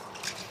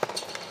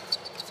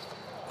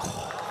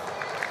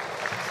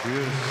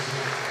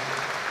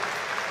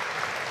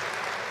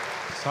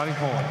 Starting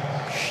point.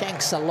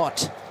 Shanks a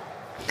lot.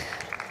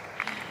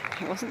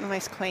 It wasn't the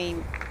most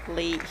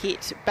cleanly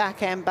hit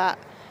backhand, but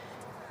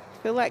I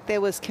feel like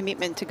there was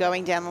commitment to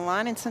going down the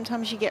line, and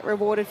sometimes you get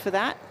rewarded for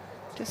that,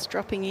 just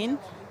dropping in.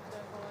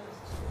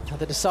 Now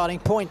the deciding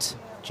point.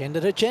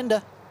 Gender to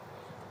gender.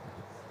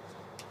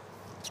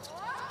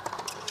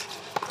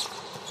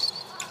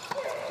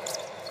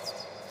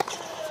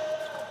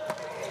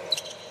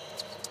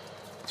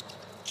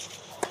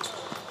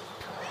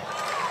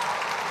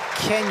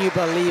 Can you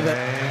believe it?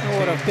 I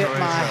would have bet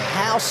my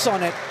house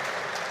on it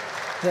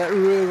that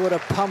Ruud would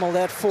have pummeled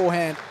that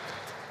forehand.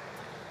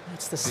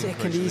 That's the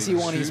second easy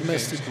one he's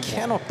missed. He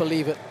cannot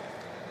believe it.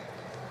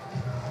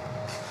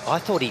 I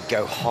thought he'd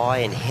go high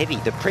and heavy.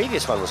 The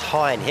previous one was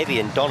high and heavy,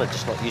 and Donna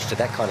just not used to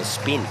that kind of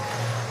spin.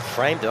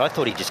 Framed it. I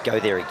thought he'd just go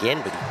there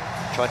again, but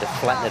he tried to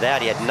flatten it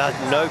out. He had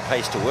no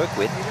pace to work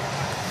with.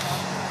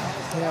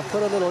 Yeah,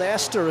 put a little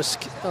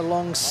asterisk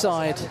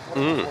alongside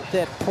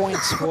that point,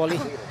 Wally.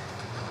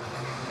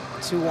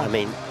 2-1. I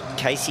mean,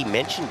 Casey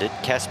mentioned it.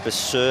 Casper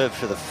served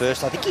for the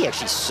first. I think he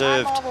actually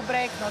served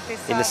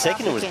in the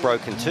second and was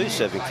broken too,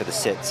 serving for the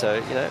set. So,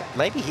 you know,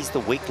 maybe he's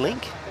the weak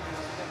link.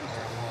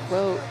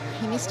 Well,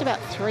 he missed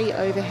about 3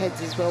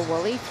 overheads as well,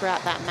 Wally,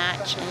 throughout that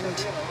match. And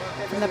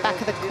from the back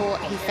of the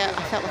court, I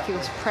felt like he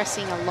was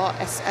pressing a lot,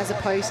 as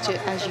opposed to,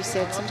 as you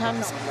said,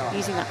 sometimes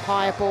using that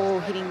higher ball,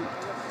 hitting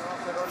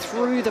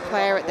through the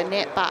player at the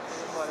net, but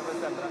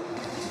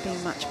he's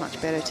been much, much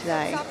better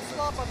today.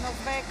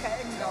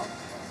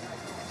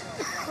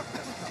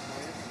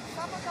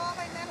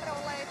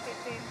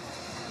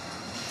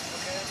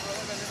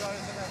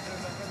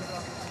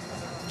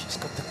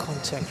 Just got the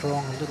contact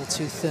wrong, a little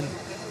too thin.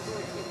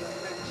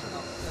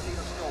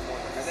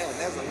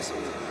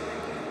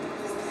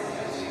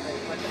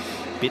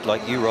 Bit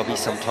like you, Robbie,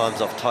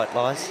 sometimes off tight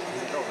lies.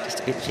 Just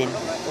a bit thin.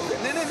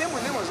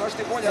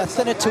 Yeah,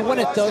 thinner to win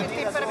it, though.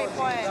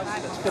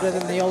 It's better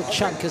than the old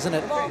chunk, isn't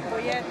it?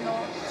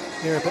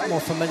 You're a bit more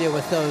familiar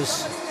with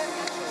those.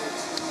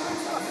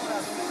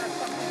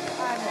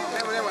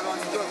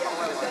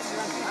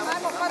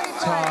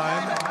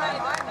 Time.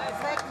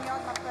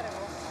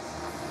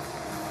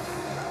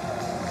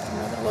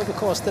 A local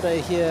course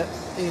today here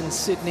in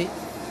Sydney.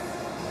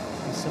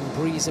 Some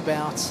breeze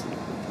about.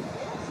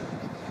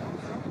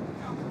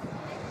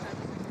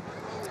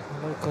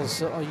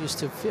 Locals are used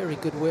to very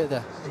good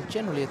weather,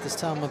 generally at this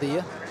time of the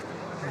year.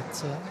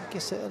 But I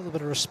guess a little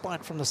bit of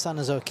respite from the sun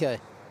is okay.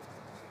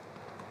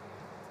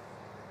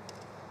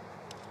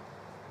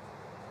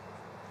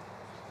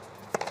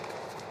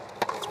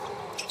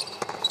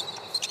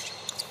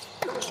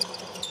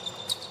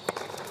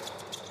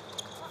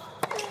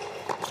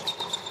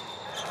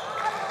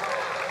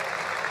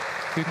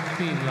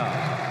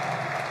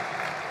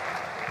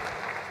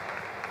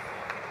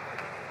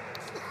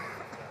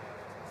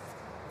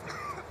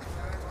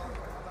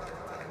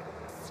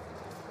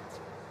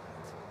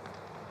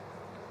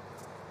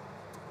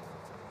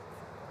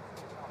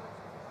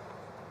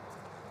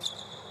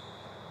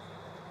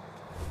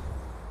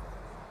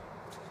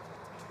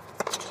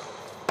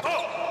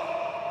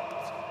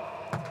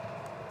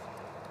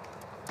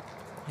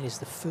 It is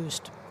the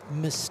first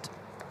missed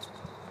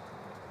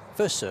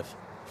first serve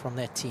from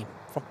that team,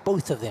 from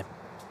both of them,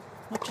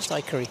 not just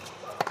Eikeri.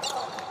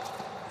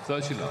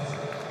 30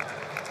 love.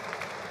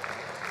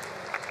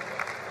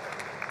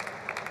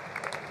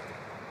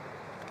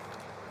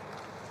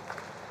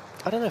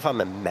 I don't know if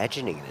I'm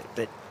imagining it,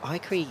 but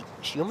Eikeri,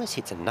 she almost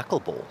hits a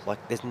knuckleball.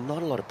 Like, there's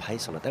not a lot of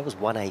pace on it. That was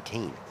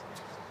 118.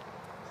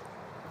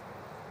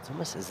 It's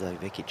almost as though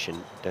Vekic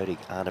and Dodig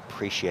aren't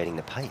appreciating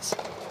the pace.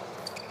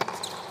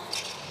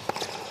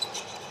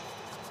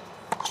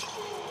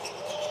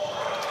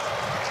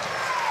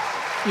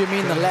 You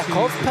mean the lack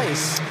of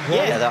pace?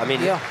 Yeah, I mean,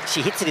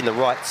 she hits it in the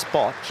right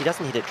spot. She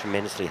doesn't hit it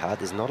tremendously hard.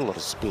 There's not a lot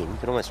of spin. You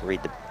can almost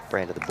read the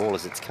brand of the ball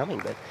as it's coming,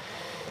 but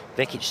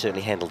Vekic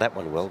certainly handled that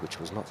one well, which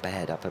was not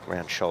bad, up at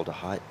around shoulder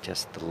height.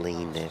 Just the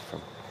lean there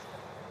from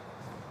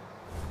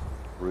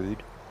Ruud,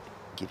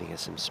 giving her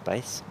some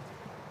space.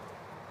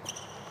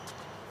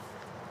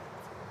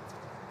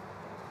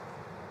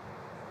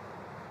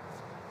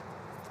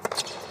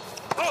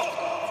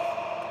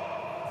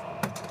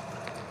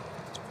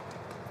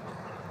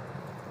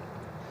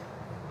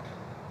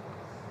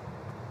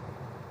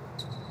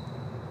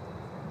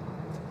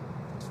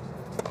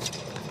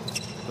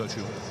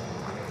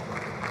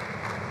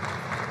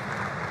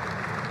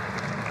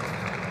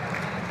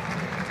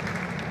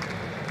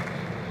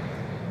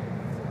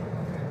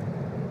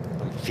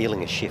 I'm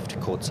feeling a shift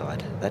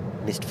courtside. That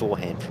missed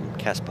forehand from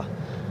Casper.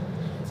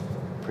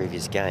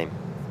 Previous game.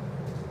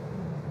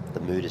 The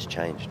mood has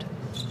changed.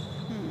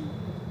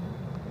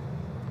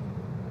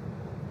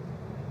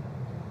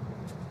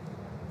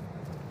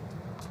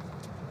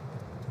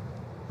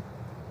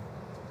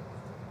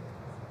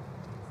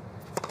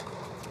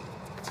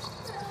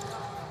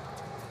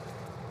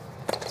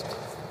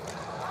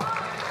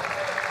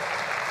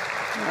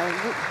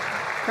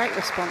 Great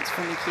response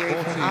from Eikeri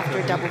after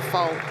a double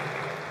fault.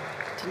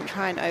 Didn't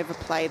try and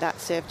overplay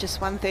that serve.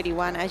 Just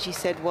 131, as you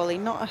said, Wally.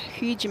 Not a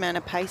huge amount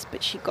of pace,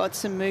 but she got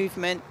some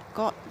movement,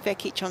 got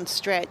Vekic on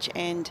stretch,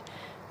 and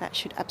that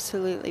should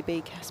absolutely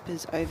be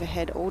Casper's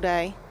overhead all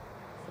day.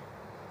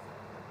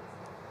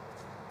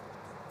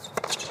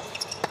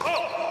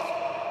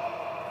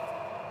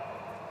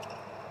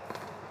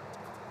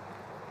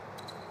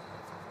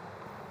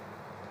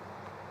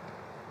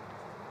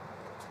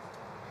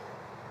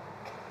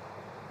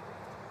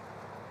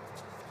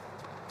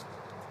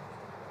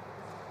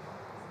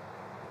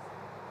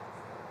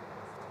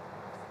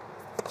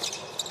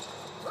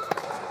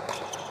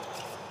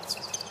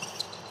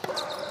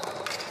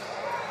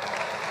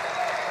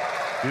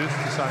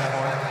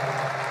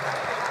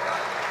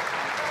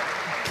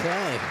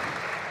 Okay.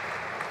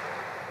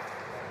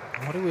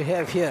 What do we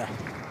have here?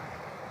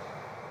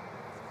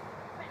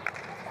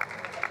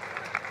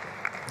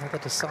 Another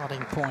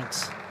deciding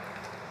point.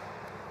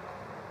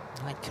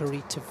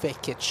 Eikeri to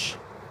Vekic.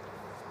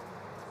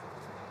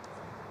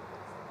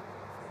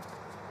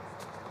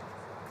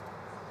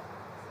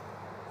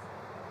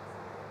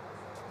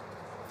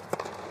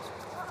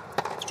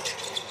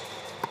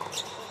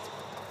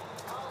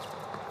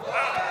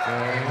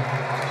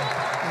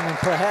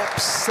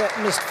 Perhaps that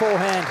missed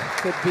forehand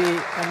could be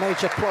a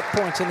major plot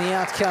point in the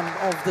outcome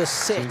of the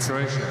set.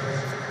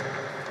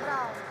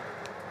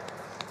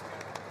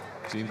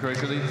 Team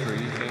Croatia lead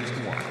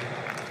 3-1.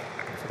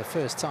 For the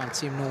first time,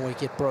 Team Norway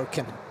get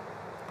broken.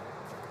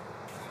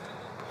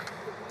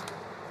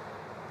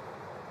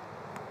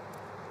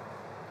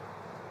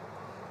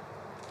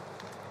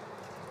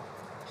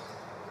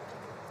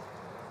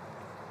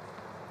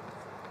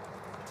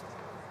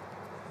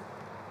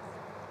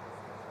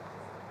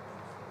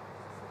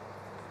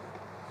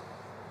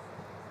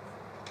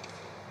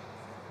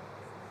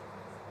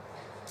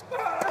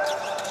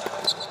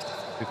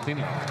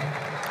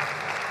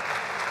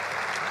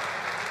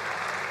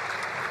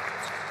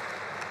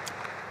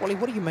 Wally,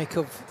 what do you make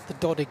of the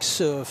Dodig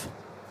serve?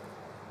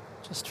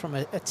 Just from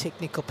a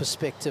technical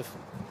perspective.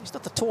 He's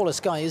not the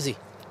tallest guy, is he?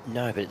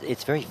 No, but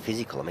it's very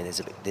physical. I mean,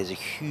 there's a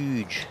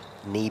huge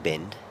knee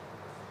bend.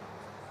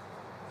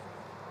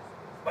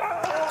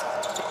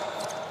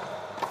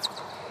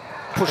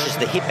 Pushes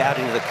the hip out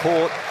into the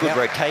court, good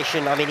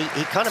rotation. I mean,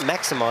 he kind of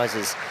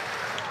maximises,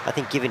 I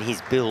think, given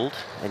his build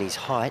and his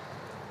height,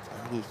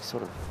 he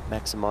sort of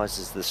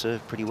maximises the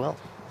serve pretty well.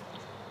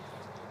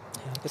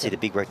 See the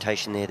big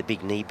rotation there, the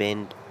big knee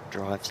bend,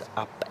 drives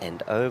up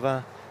and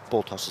over.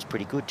 Ball toss is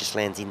pretty good, just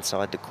lands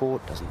inside the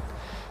court, doesn't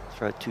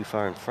throw it too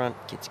far in front,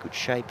 gets good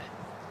shape.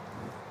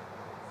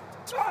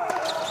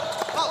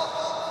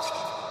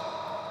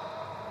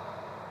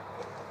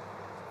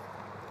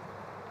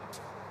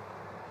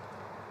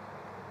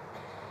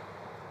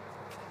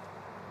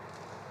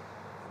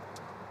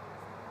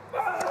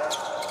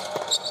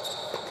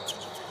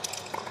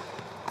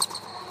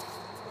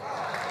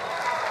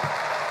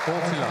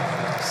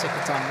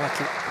 Second time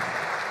lucky.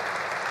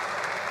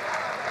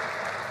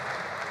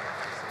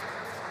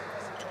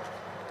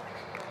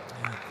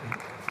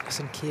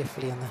 Listen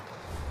carefully on the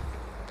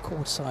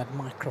courtside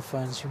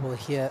microphones. You will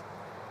hear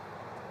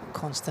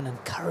constant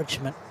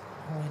encouragement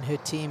when her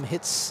team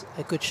hits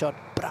a good shot.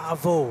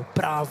 Bravo,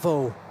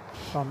 bravo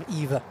from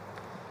Eva.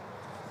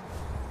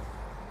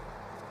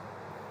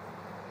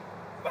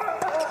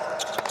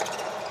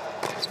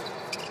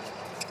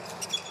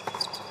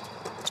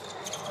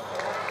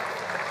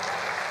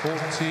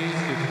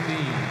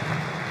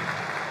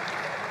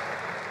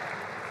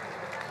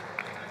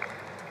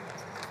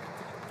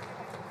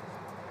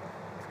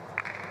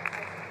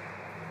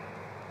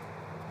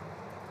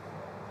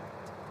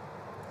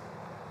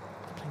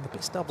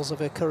 Best doubles of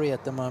her career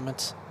at the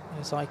moment.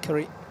 There's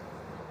Eikeri.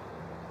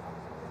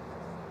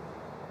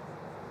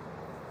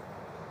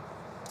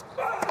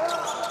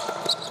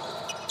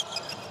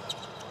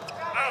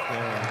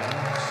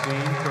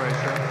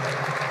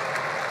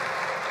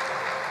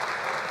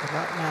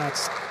 Right now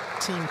it's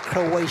Team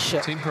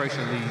Croatia. Team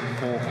Croatia lead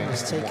 4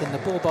 games. Has taken the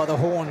bull by the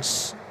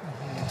horns.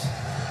 And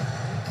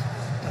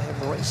they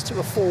have raced to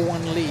a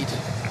 4-1 lead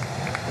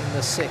in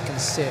the second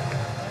set.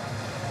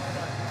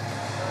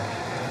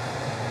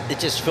 It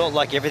just felt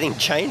like everything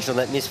changed on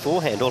that missed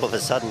forehand all of a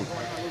sudden.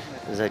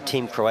 As though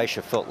Team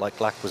Croatia felt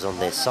like luck was on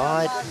their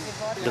side,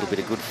 a little bit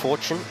of good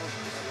fortune,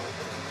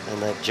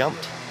 and they've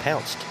jumped,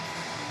 pounced.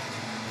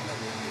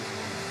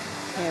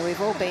 Yeah,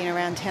 we've all been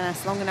around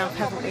tennis long enough,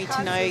 haven't we,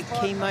 to know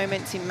key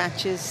moments in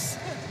matches,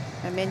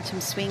 momentum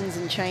swings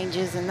and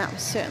changes, and that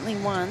was certainly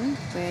one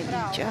where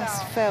you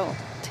just felt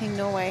Team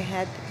Norway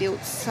had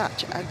built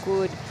such a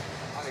good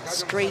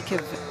streak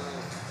of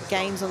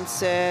games on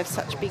serve,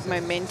 such big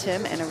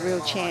momentum and a real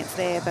chance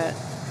there, but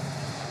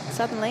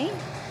suddenly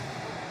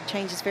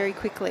changes very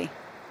quickly.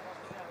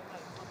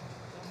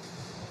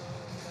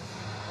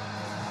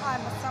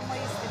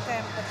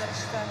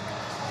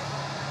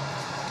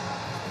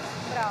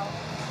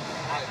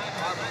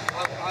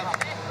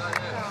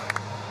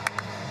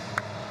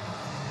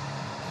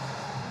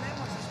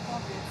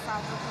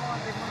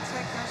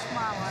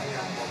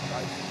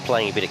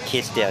 Playing a bit of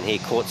Kiss down here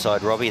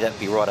courtside, Robbie, that'd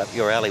be right up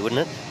your alley,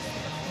 wouldn't it?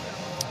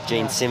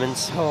 Gene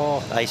Simmons,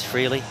 Ace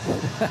Frehley.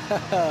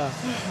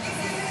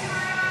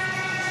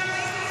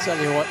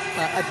 Tell you what,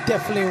 I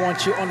definitely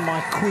want you on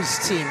my quiz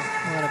team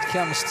when it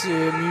comes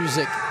to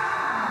music.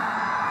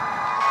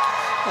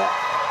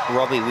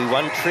 Robbie, we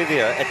won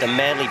trivia at the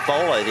Manly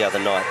Bolo the other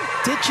night.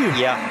 Did you?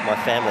 Yeah, my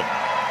family.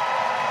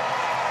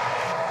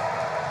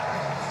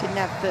 Didn't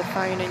have the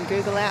phone and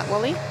Google out,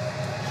 Wally?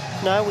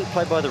 No, we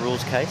play by the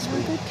rules, Case.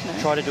 We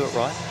try to do it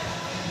right.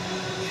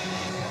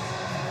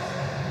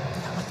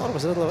 I thought it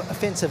was a little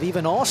offensive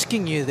even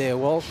asking you there,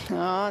 Wal.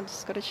 Oh,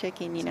 just got to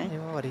check in, you know. You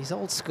know what, he's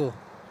old school.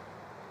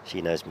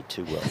 She knows me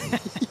too well.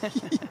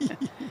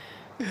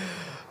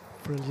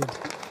 Brilliant.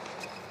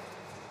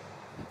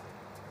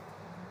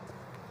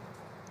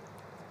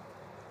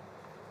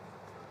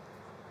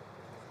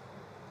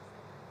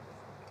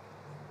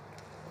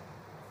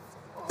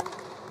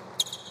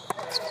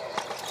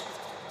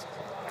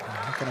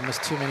 Not going to miss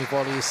too many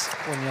volleys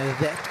when you're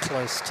that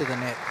close to the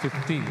net.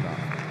 15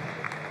 love.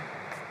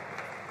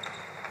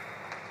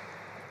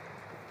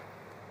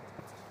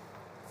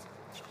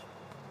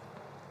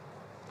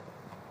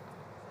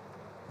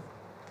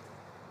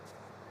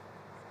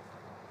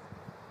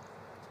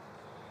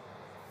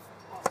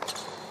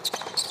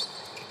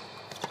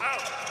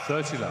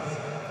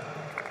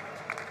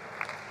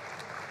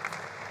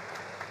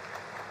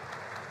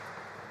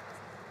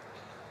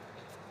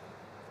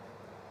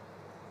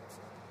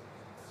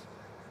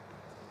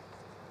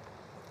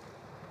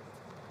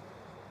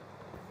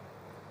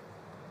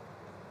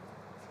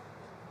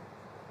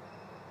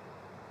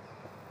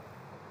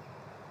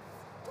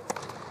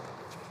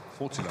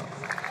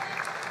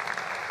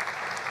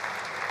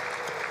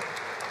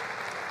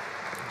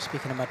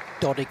 Speaking about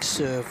Dodig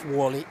serve,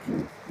 Wally.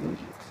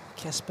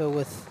 Casper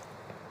with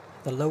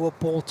the lower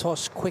ball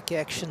toss, quick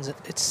actions.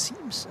 It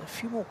seems a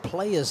few more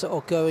players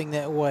are going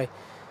that way.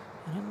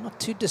 And not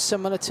too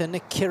dissimilar to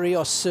Nick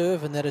Kyrgios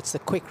serve in that it's the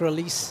quick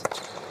release.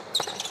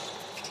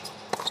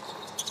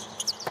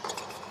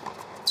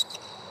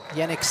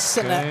 Yannick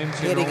Sinner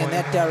heading in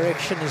that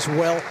direction as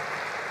well.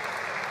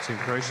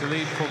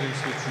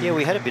 Yeah,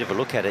 we had a bit of a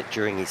look at it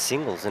during his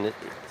singles, and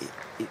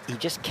he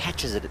just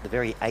catches it at the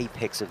very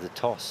apex of the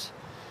toss.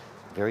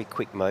 Very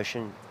quick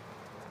motion.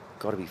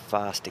 Got to be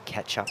fast to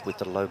catch up with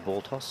the low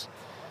ball toss.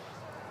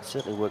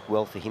 Certainly worked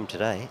well for him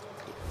today.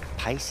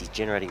 Pace, he's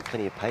generating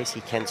plenty of pace.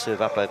 He can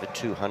serve up over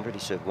 200. He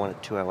served one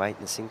at 208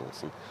 in the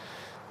singles, and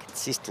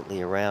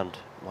consistently around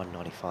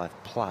 195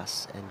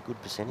 plus, and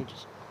good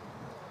percentages.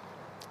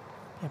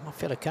 Yeah, my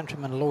fellow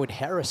countryman Lloyd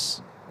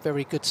Harris,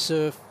 very good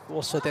serve.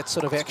 Also that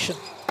sort of action.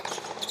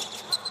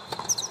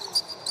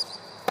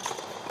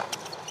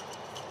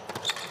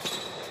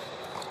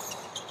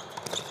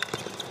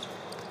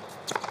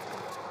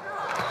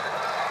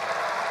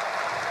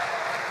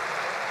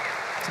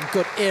 Some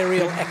good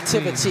aerial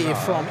activity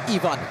from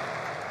Ivan.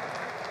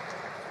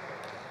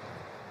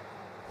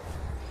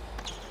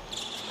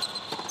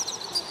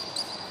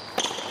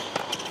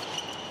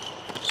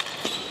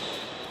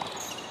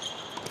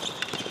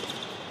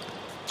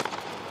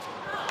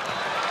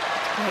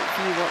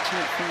 Watching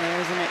it from there,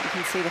 isn't it? You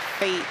can see the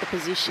feet, the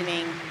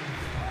positioning,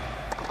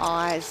 the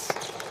eyes.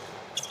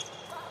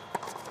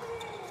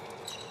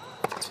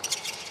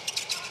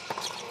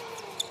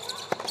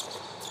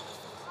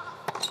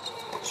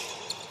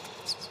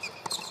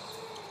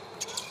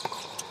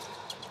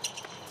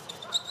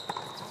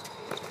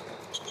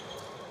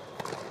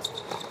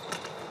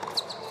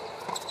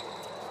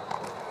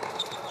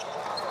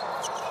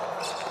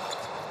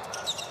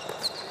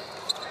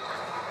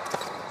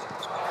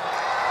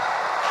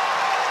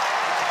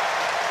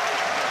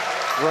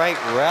 great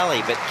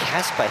rally, but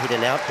Casper hit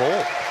an out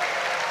ball.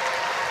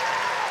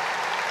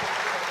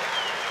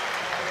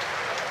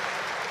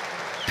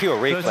 Pure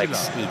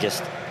reflex. He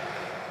just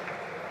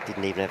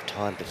didn't even have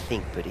time to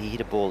think, but he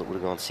hit a ball that would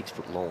have gone 6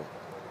 foot long.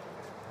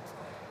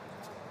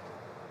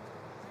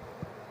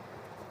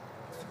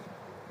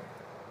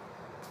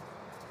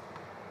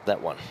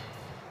 That one.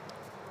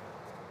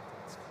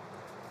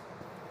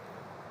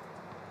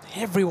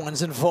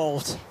 Everyone's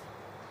involved.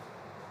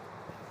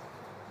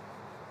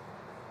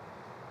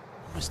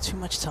 Almost too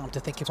much time to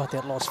think about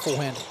that last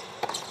forehand.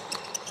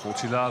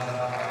 40 love.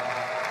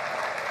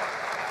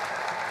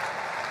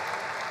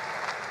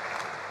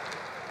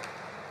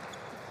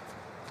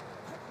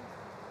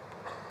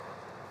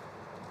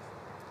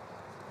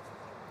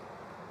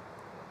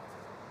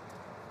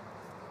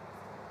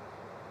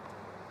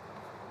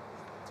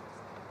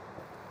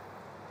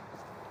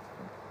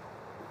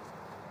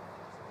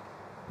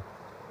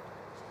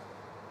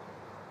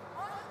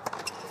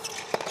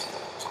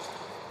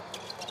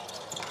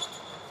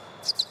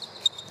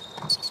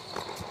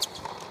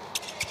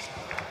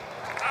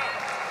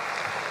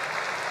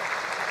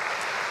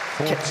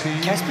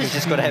 Casper's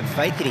just got to have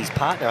faith in his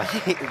partner. I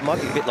think it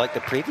might be a bit like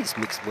the previous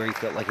mix where he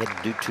felt like he had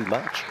to do too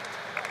much.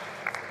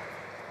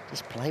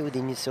 Just play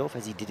within yourself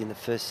as he did in the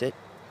first set.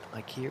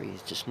 Eikeri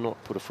has just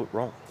not put a foot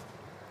wrong.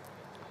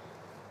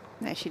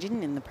 No, she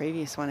didn't in the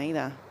previous one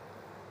either.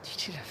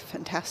 She did a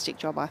fantastic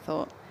job, I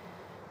thought.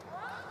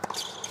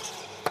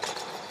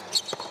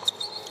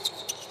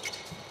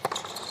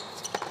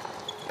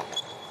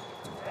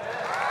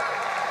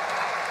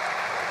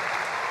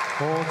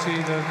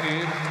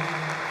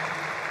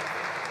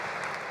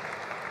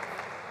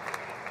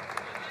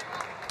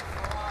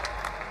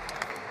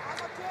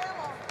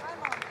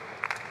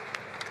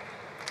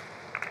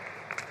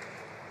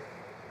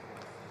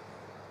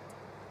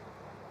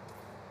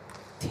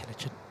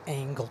 Intelligent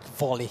angled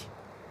volley.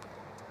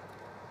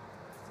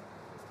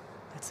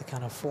 That's the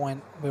kind of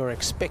forehand we were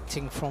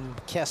expecting from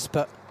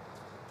Casper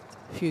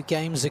a few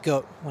games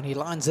ago. When he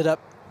lines it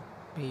up,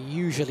 he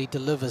usually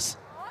delivers.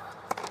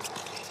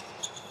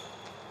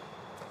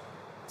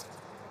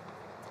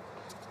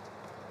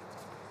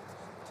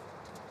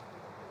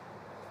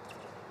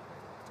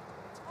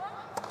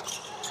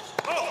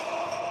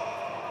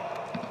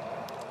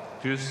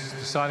 Just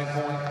deciding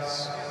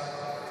points.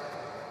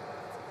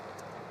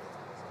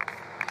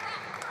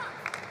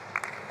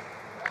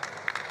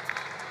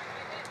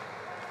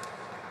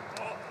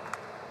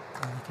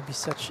 There can be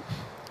such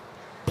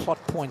plot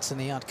points in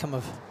the outcome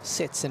of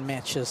sets and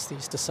matches,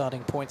 these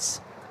deciding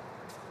points.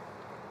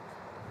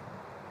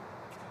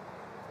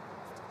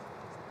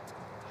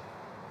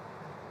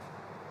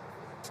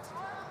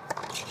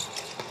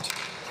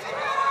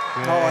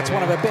 Oh, it's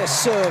one of her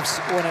best serves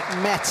when it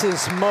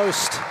matters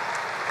most.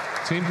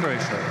 Team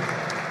Croatia.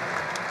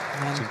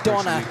 And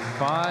Donna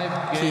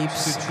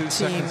keeps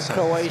Team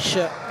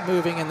Croatia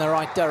moving in the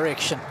right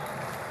direction.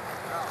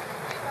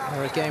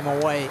 We're a game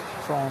away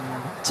from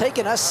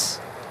taking us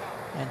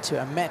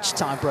into a match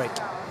tie break.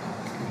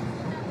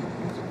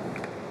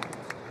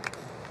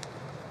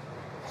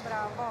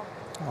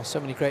 Oh, so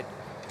many great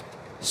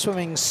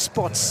swimming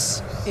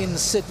spots in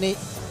Sydney.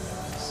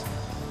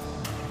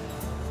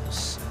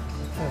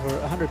 Over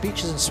 100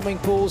 beaches and swimming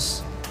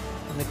pools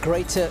in the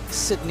greater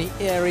Sydney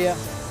area.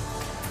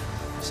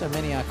 So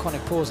many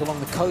iconic pools along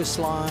the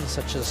coastline,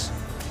 such as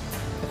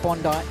the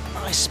Bondi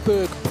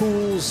Iceberg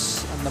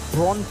pools and the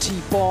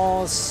Bronte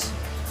bars.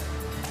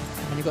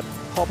 And then you've got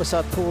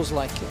harbourside pools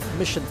like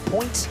Mission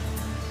Point.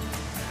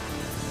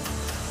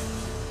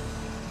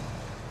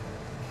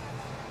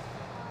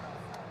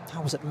 I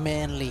was at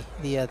Manly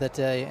the other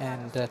day,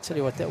 and tell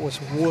you what, that was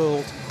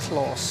world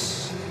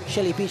class.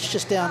 Shelley Beach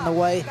just down the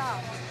way.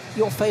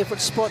 Your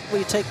favourite spot where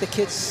you take the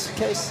kids,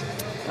 Case?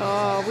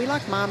 Oh, we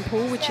like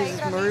Marnpool, which is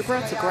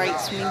Maroubra. It's a great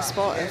swimming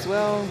spot as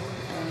well.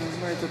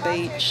 Maroubra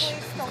Beach.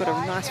 We've got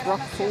a nice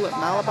rock pool at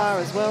Malabar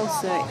as well,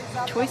 so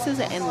choices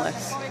are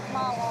endless.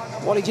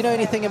 Wally, do you know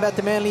anything about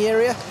the Manly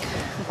area?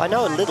 I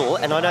know a little,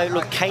 and I know,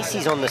 look,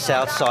 Casey's on the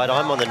south side,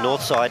 I'm on the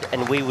north side,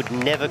 and we would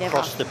never.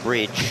 cross the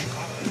bridge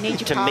you need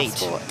your to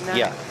passport. meet. No,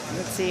 yeah.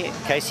 That's it.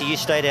 Casey, you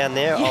stay down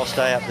there, I'll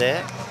stay up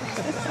there.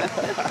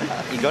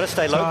 You got to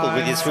stay local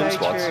with your swim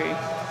spots. True.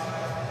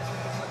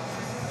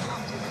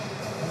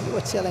 You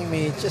were telling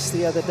me just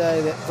the other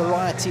day that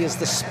variety is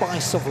the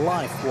spice of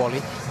life,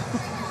 Wally.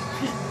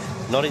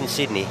 Not in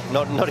Sydney.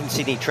 Not in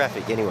Sydney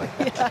traffic, anyway.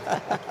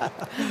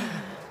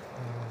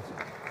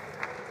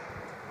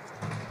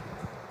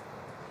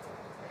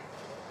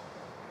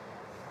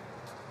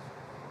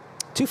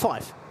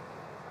 2-5.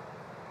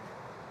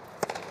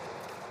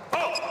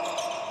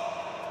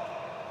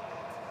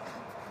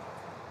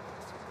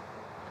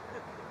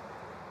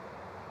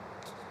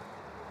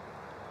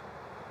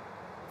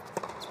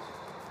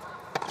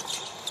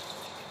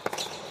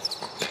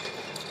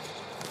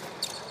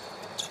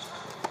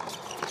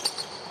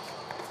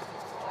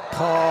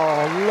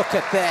 Oh, look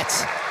at that.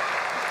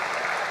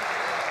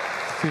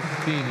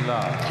 15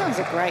 love. That was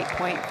a great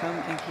point from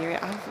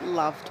Eikeri. I've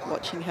loved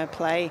watching her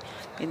play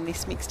in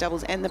this mixed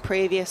doubles and the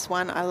previous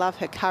one. I love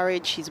her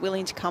courage. She's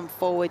willing to come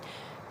forward.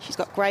 She's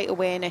got great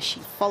awareness. She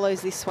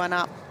follows this one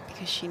up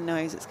because she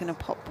knows it's going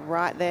to pop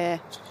right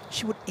there.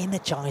 She would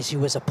energize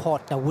you as a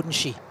partner, wouldn't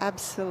she?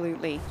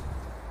 Absolutely.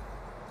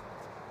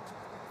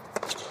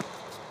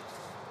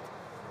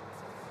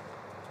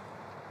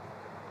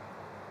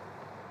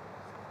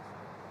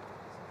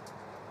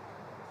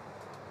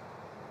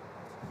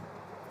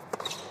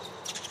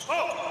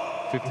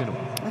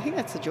 I think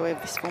that's the joy of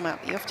this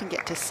format. You often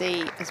get to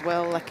see as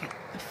well, like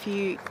a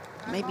few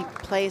maybe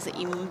players that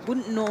you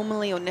wouldn't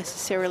normally or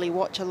necessarily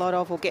watch a lot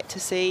of or get to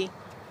see.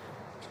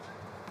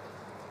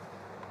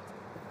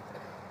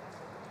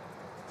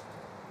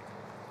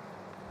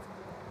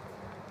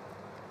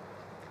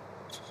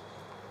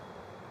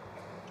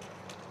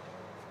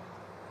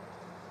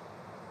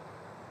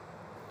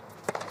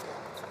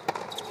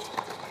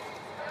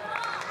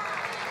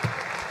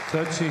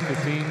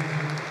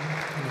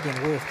 And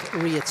again, worth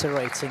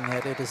reiterating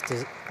that it is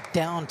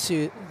down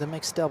to the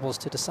mixed doubles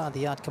to decide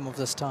the outcome of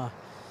this tie.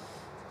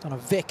 Donna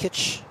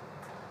Vekic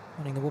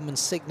winning the women's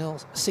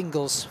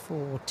singles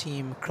for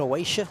Team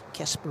Croatia.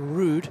 Casper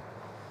Ruud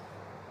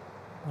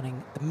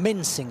winning the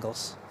men's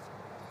singles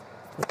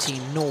for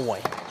Team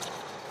Norway.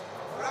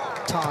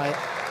 Tie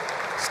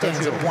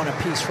stands at 1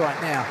 apiece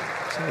right now,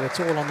 so it's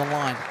all on the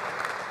line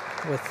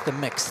with the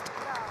mixed.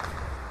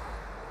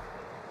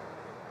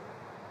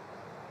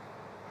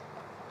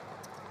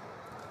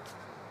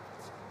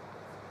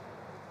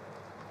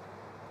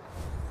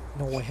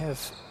 Norway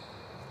have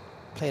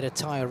played a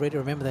tie already.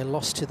 Remember, they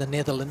lost to the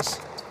Netherlands.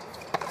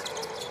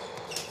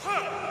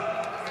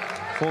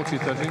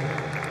 40-30.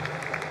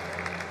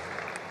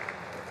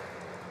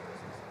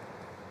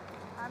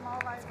 I'm all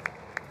right.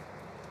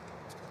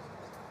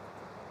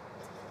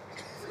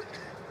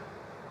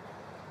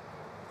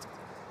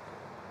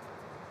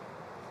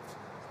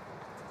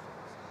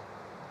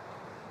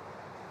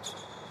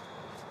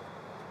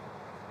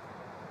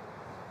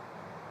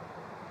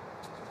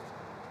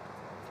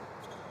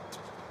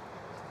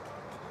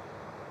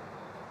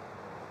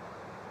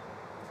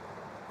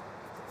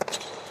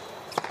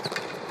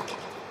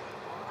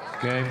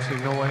 Game Team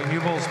Norway, new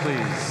balls,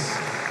 please.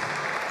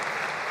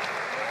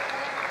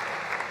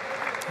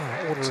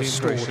 Order Team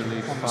restored Croatia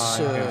lead on the 5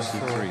 serve to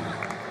for 3.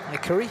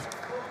 Eikeri.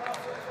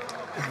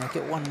 And we'll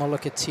get one more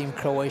look at Team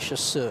Croatia's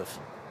serve.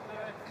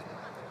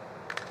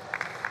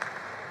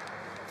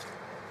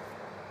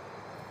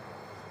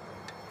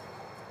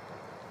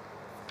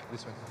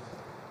 This way.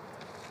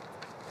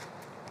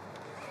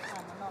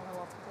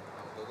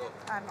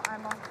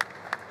 I'm on.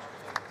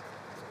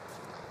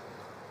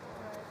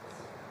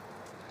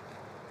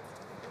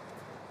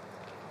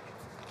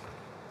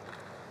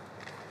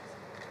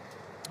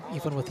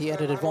 Even with the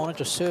added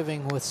advantage of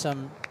serving with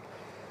some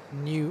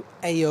new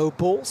AO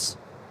balls.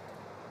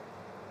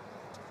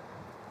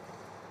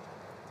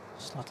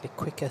 Slightly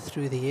quicker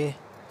through the air.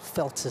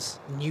 Felt as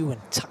new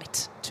and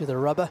tight to the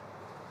rubber.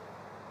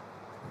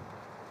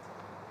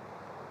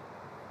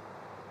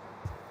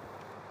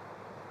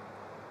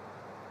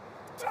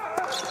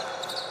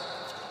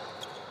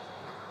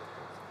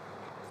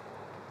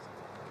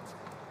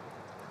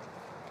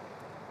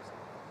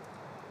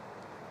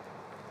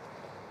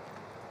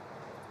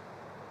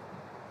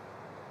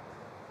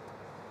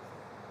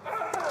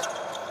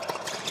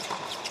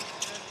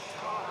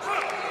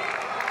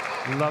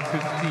 Love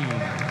 15.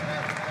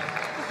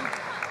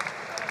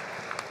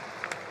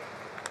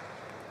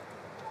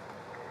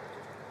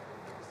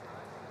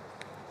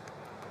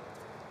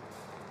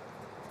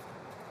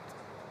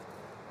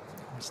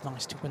 It's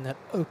nice to win that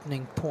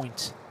opening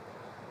point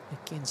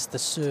against the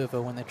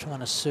server when they're trying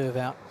to serve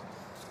out.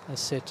 As I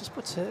said, just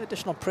puts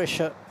additional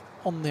pressure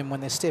on them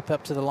when they step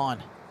up to the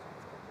line.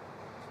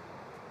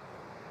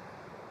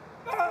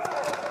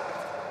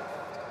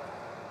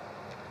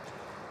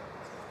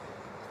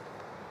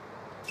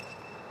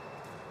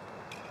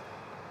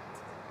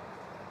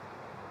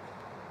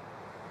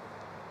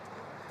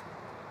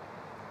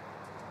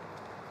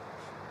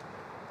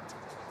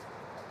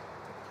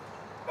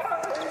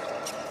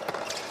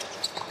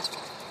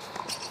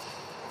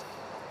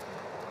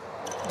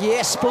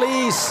 Yes,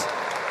 please.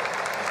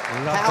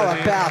 How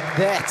about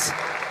that?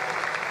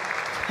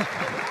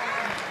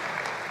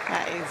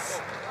 That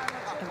is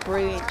a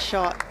brilliant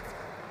shot.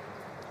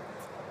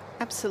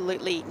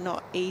 Absolutely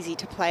not easy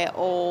to play at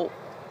all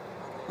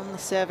on the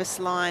service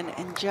line,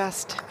 and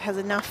just has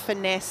enough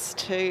finesse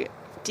to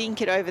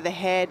dink it over the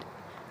head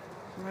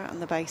right on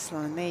the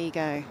baseline. There you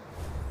go.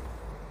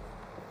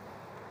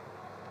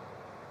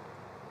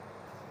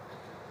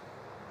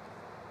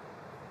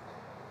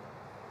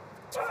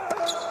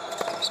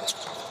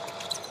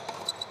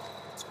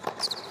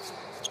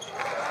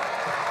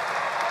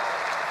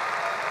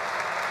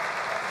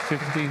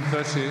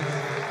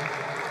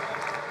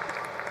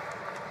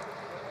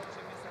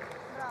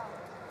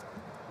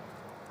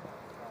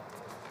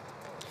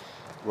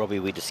 Robbie,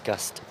 we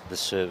discussed the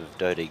serve of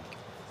Dodig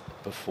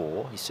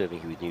before. He's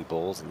serving you with new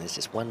balls, and there's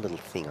just one little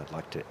thing I'd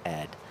like to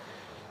add.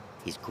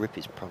 his grip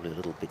is probably a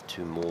little bit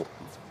too more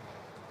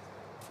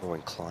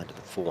inclined to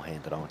the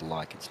forehand than I would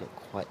like. It's not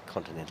quite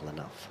continental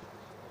enough.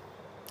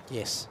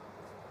 Yes.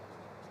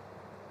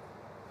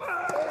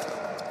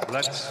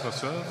 Let's for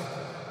serve.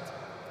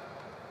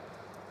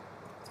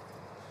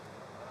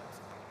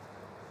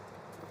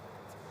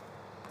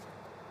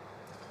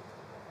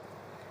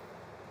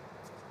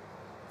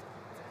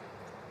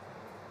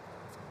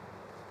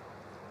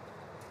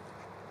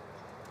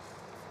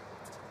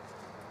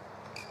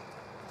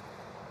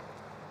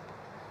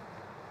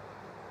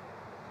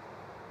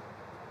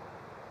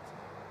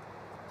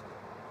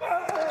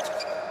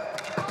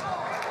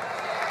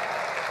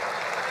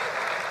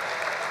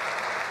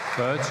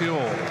 Thirty all.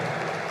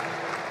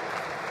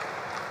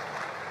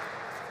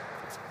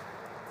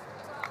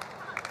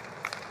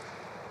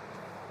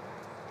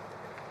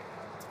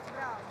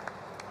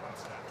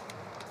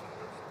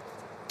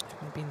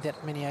 Haven't been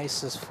that many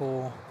aces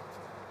for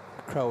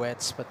the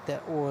Croats, but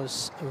that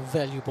was a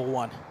valuable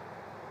one.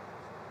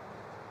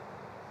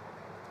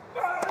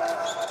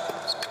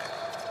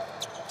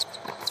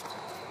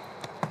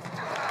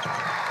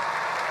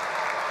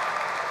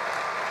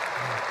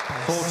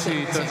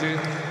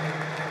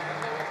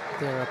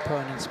 Their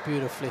opponents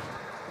beautifully.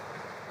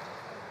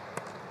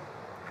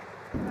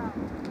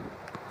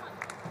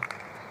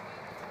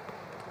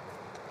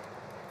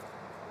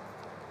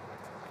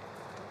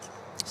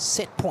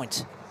 Set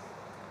point.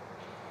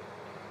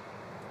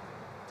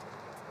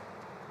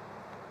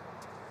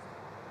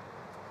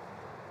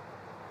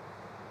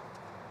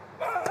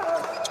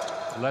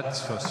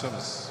 Let's for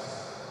service.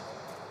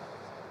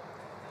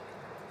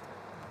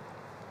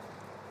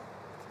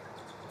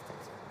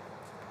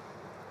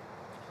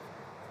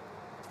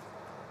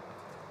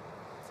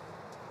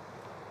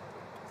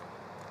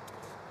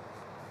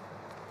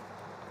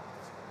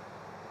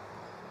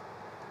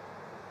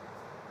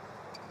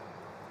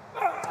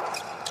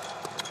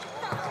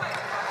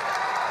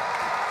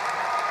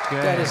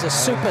 That is a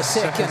super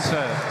second.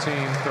 Serve,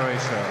 Team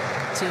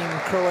Croatia. Team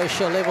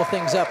Croatia level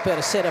things up at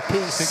a set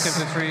apiece.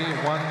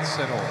 6-3, 1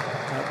 set all.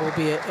 It will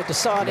be a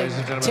deciding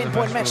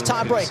 10-point match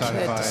tiebreak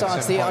that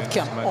decides the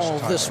outcome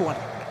of this one.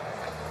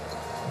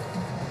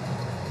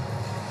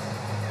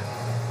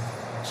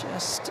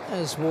 Just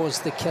as was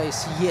the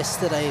case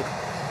yesterday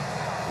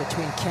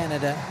between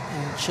Canada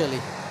and Chile.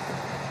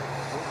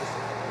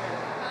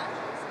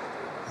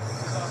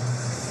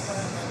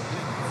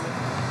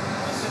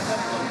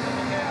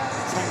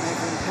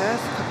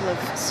 Perth, a couple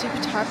of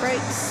super tie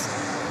breaks.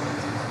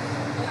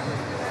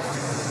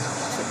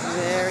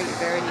 Very,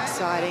 very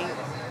exciting.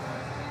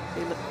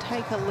 We'll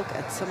take a look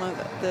at some of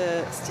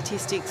the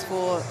statistics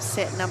for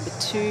set number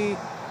 2.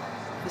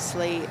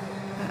 Obviously,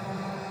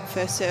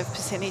 first serve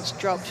percentage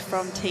dropped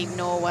from Team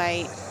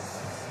Norway.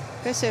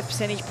 First serve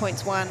percentage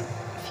points won,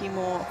 a few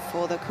more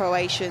for the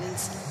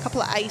Croatians. A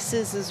couple of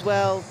aces as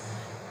well.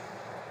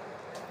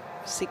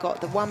 Obviously got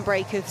the one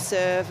break of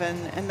serve,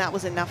 and that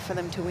was enough for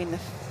them to win the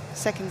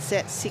second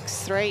set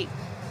 6-3.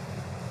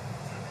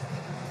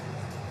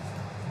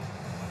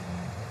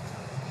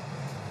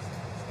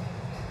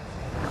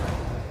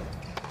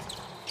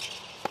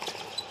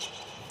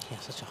 Yeah,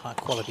 such a high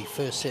quality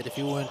first set. If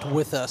you weren't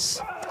with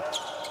us,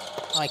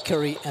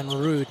 Eikeri and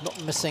Ruud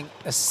not missing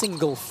a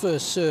single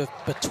first serve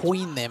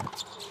between them.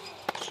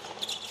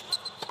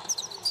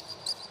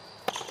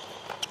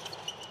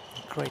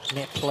 Great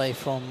net play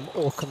from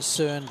all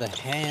concerned, the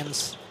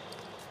hands.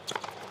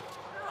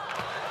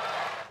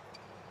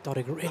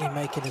 Dodig really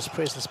making his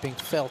presence being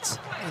felt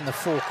in the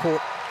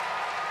forecourt.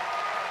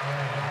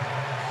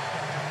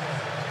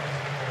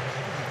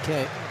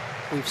 Okay,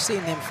 we've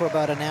seen them for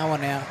about an hour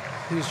now.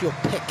 Who's your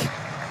pick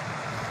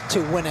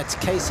to win it?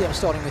 Casey, I'm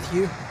starting with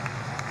you.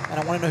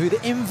 And I want to know who the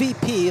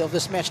MVP of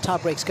this match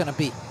tiebreak is going to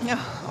be.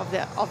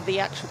 Of the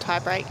actual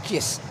tiebreak?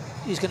 Yes,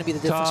 who's going to be the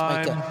difference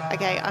maker?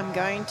 Okay, I'm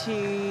going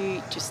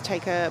to just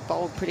take a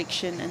bold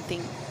prediction and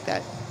think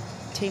that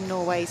Team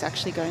Norway is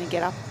actually going to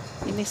get up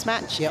in this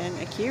match, and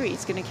Eikeri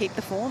is going to keep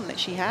the form that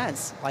she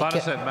has.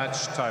 Final set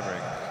match tiebreak.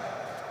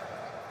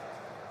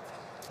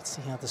 Let's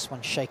see how this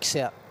one shakes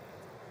out.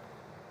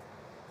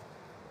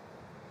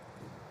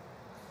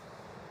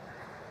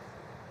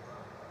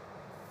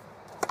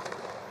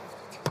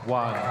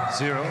 One,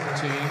 0,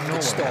 Team Norway.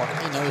 Good start,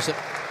 he knows it.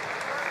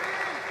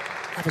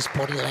 Have his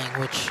body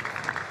language.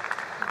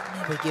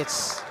 Never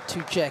gets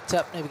too jacked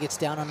up, never gets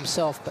down on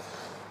himself, but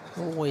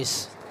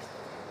always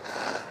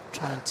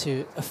trying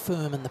to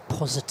affirm in the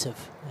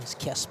positive as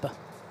Casper.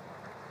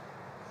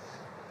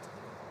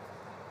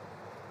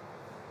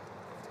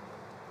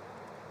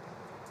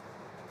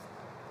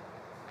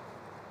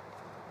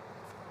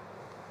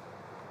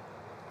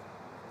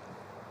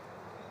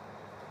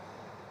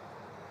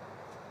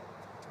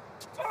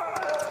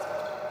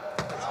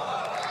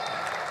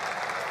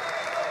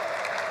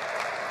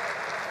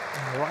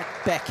 Right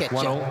back at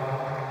you.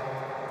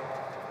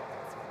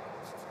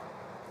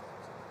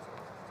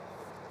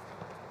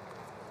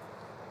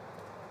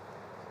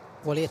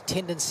 Well, a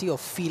tendency or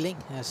feeling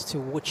as to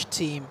which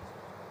team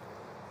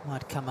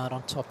might come out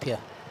on top here?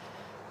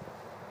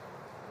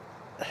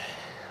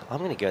 I'm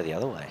going to go the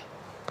other way.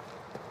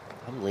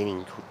 I'm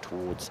leaning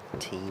towards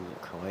Team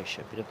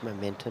Croatia. A bit of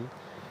momentum,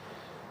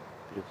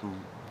 a bit of more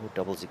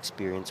doubles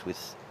experience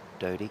with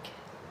Dodig.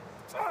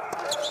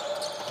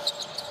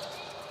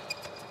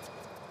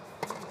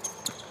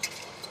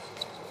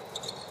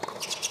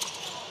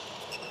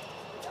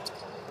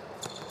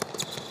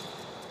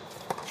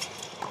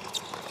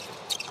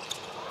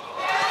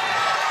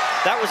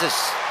 That was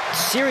a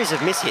series of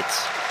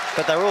mishits,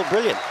 but they were all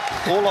brilliant.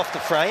 All off the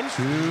frame,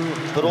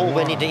 but all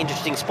went into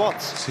interesting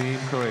spots. Team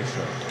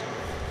Croatia.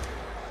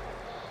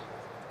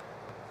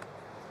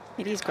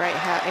 It is great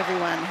how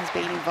everyone has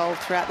been involved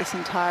throughout this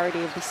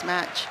entirety of this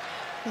match.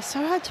 They're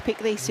so hard to pick,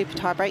 these super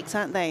tie breaks,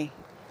 aren't they?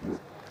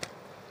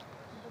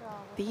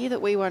 The year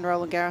that we won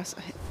Roland Garros,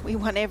 we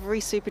won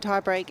every super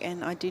tie break,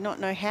 and I do not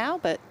know how,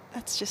 but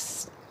that's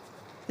just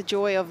the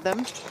joy of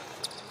them.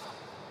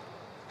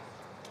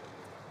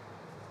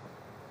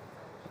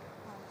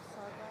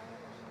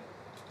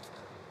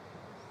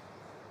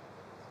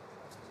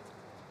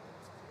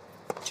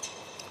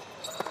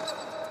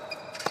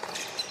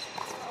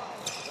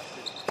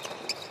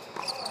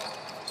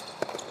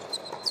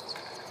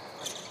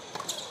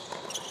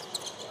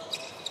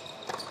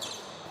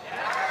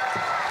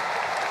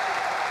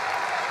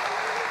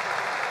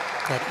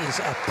 That is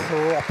a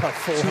proper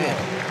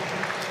forehand.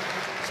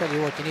 Tell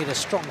you what, you need a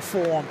strong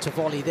forearm to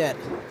volley that.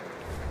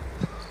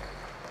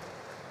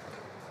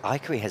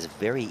 Eikeri has a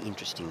very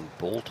interesting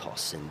ball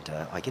toss, and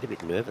I get a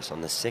bit nervous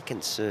on the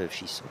second serve.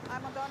 She sort of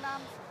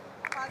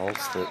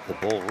holds the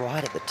ball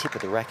right at the tip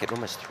of the racket,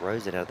 almost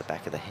throws it out of the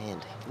back of the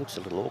hand. It looks a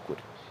little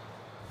awkward.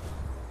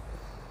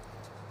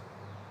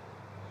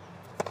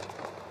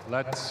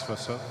 Let's for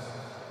serve.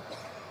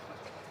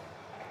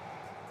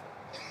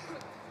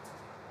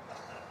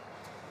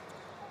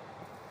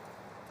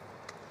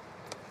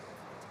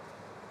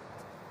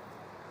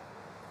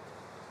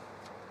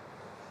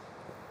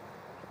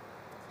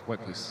 Wait,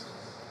 please.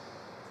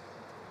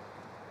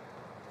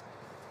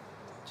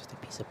 Just a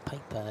piece of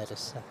paper that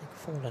has, I think,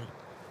 fallen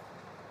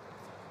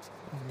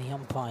on the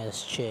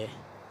umpire's chair.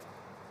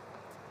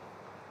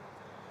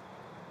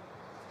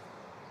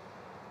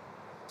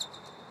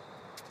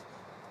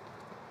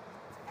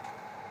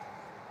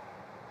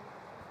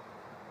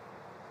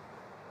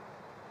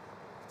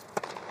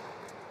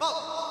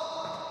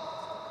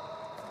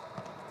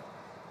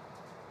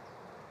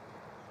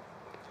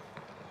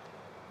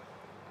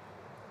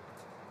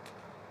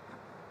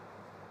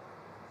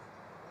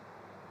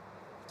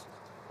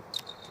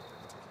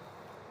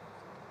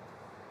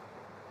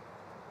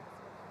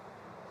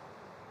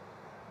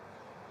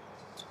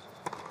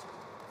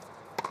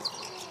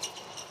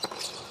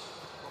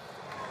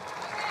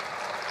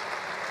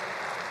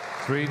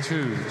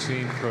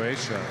 Team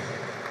Croatia.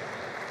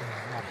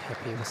 I'm not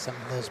happy with some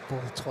of those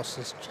ball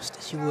tosses, just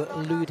as you were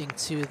alluding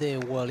to there,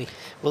 Wally.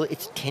 Well,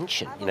 it's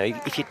tension. You know,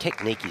 if your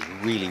technique is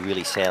really,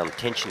 really sound,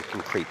 tension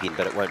can creep in,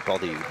 but it won't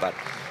bother you. But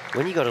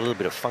when you got a little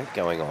bit of funk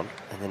going on,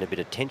 and then a bit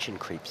of tension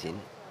creeps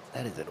in,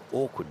 that is an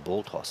awkward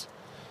ball toss.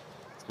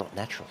 It's not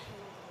natural.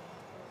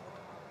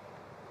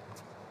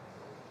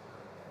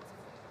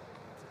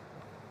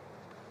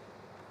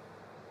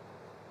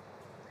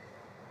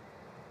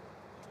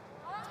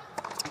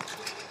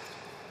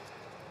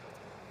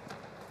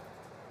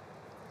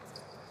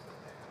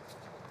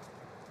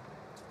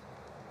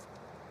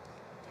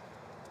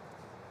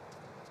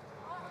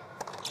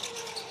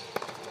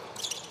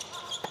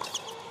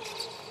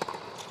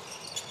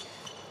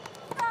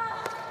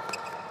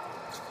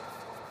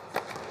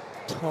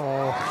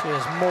 Oh, she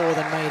has more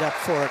than made up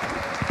for it.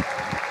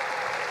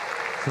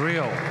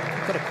 3-0.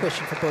 I've got a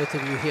question for both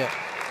of you here.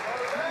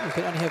 You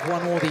could only have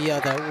one or the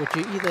other. Would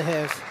you either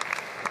have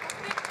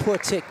poor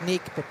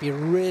technique but be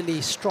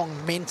really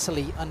strong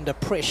mentally under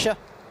pressure,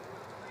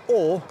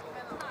 or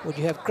would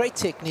you have great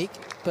technique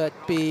but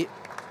be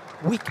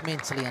weak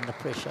mentally under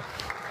pressure?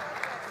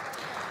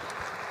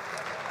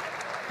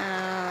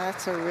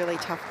 That's a really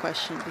tough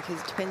question,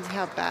 because it depends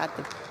how bad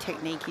the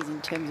technique is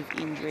in terms of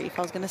injury. If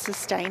I was going to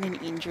sustain an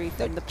injury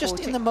from the just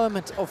in the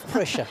moment of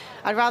pressure.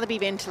 I'd rather be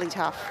mentally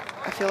tough.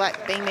 I feel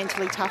like being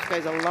mentally tough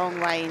goes a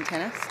long way in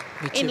tennis.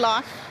 In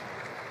life,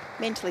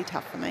 mentally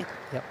tough for me.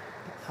 Yep.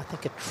 I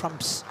think it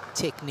trumps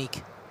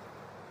technique.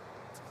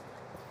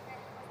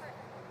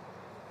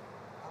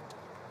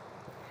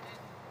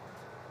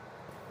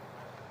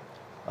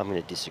 I'm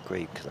going to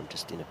disagree because I'm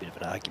just in a bit of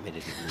an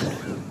argumentative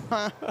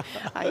mood.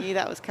 I knew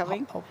that was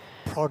coming. Oh,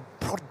 prod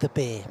the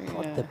bear,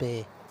 prod the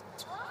bear.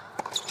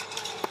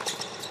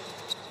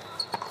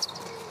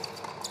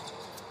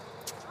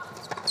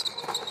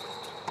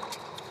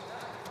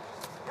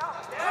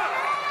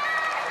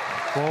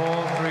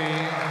 Ball 3,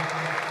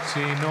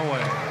 Team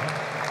Norway.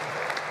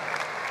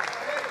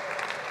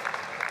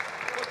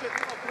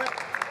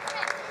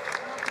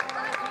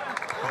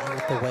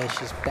 With the way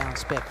she's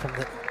bounced back from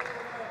the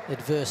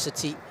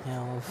adversity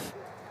of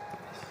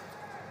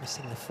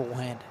missing the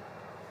forehand.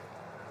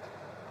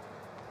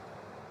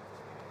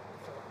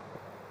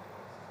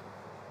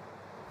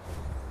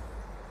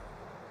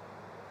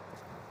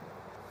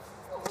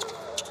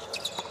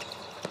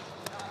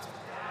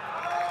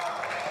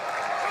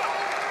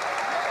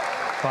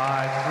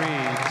 5-3,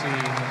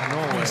 Team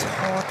Norway. He's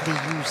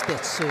hardly used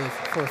that serve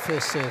for a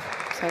first serve.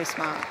 So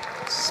smart.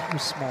 So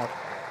smart.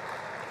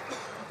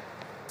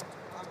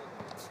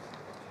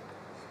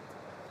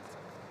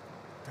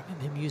 I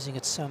remember him using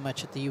it so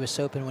much at the US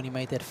Open when he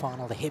made that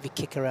final, the heavy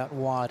kicker out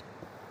wide.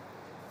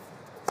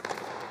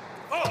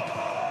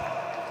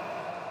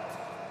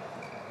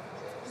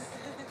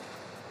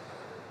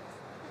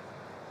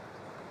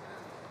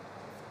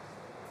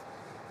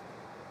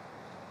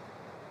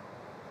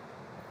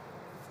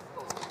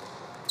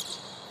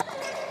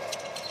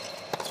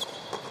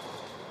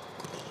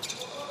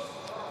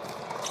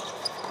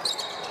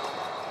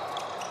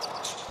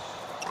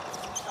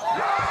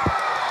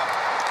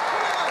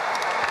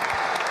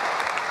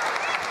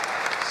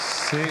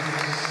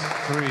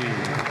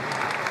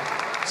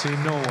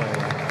 Team Norway.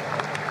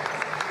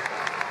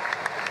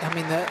 I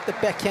mean, the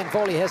backhand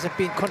volley hasn't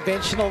been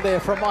conventional there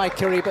from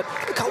Eikeri, but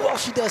look how well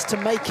she does to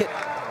make it.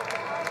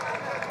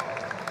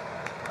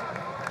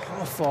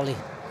 Half volley.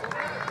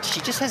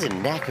 She just has a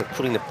knack of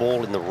putting the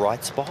ball in the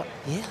right spot.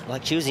 Yeah.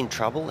 Like she was in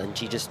trouble and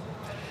she just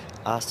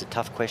asked a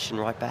tough question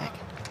right back.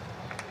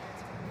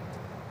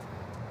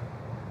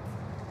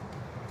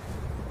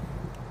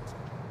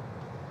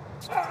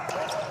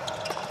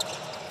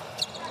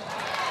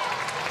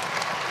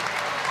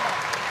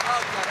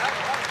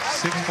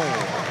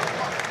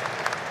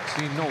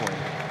 Team Norway.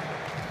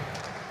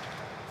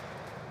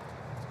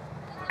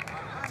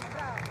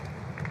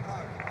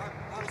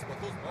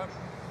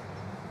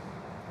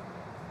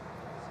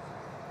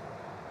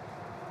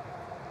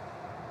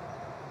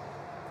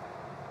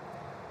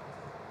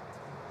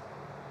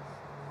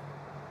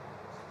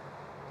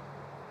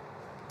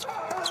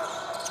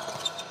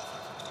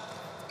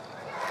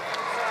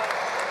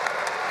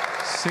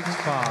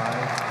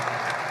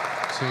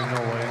 Team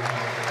Norway.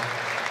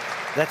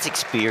 That's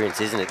experience,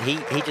 isn't it?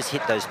 He just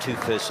hit those two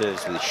first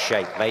serves with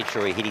shape, made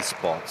sure he hit his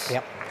spots.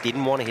 Yep.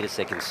 Didn't want to hit a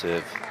second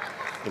serve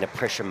in a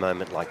pressure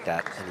moment like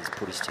that, and he's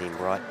put his team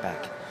right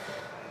back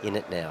in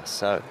it now.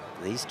 So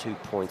these 2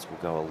 points will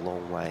go a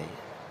long way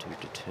to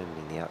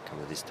determining the outcome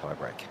of this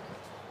tiebreak.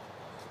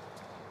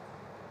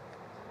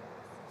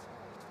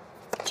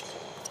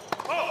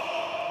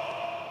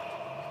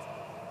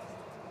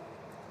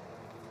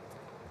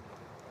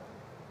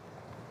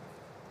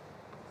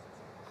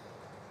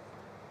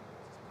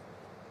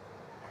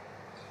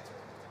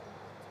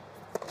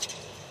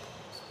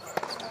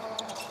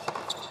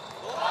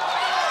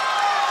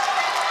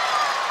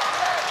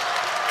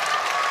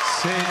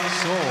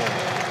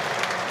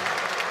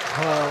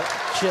 Well,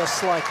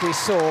 just like we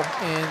saw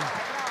in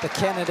the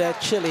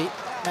Canada-Chile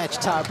match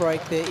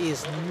tiebreak, there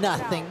is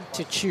nothing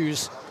to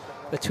choose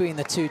between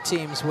the two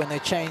teams when they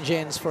change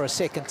ends for a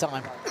second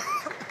time.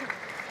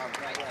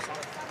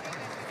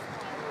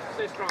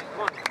 Stay strong,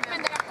 come on.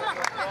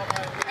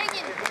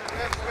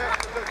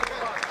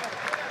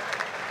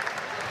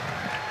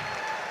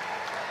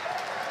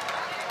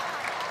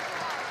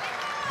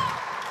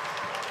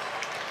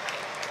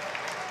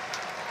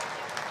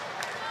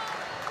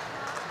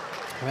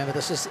 Remember,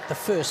 this is the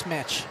first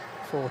match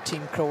for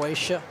Team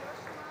Croatia.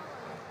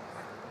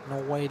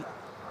 Norway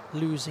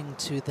losing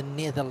to the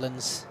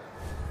Netherlands.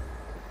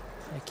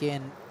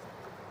 Again,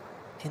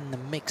 in the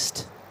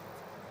mixed.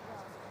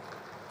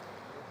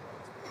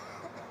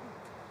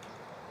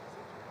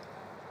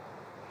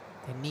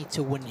 They need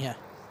to win here.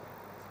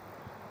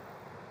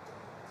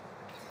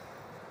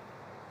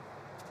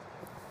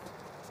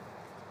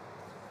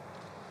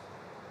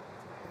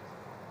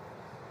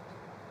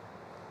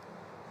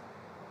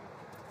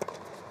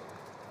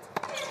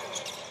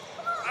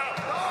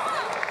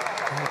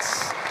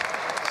 That's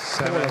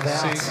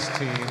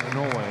 7-16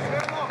 Norway.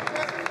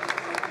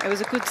 It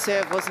was a good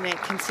serve, wasn't it,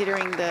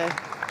 considering the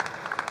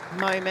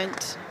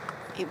moment.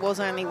 It was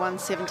only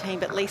 117,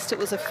 but at least it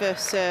was a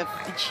first serve,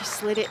 and she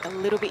slid it a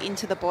little bit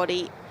into the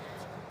body.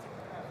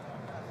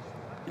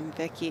 And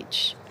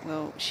Vekic,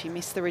 well, she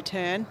missed the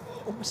return.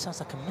 Almost sounds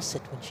like a miss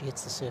it when she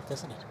hits the serve,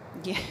 doesn't it?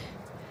 Yeah.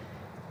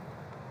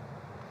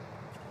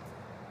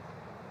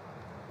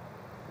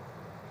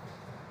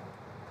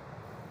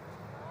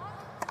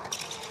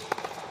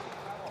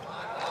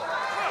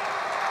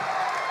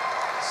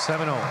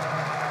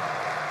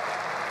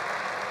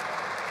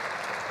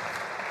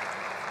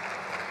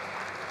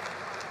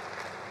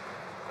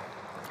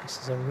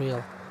 This is a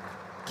real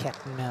cat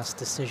and mouse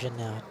decision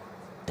now.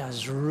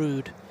 Does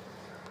Ruud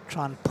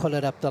try and pull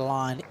it up the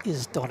line?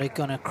 Is Dodig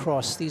going to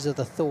cross? These are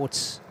the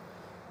thoughts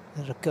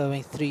that are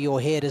going through your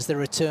head as the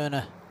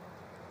returner.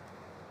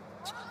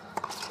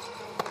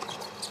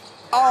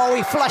 Oh,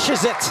 he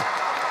flushes it.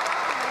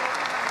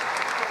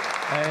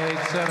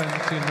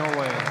 8-7 to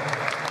Norway.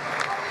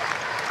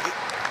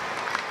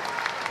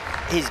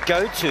 His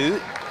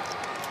go-to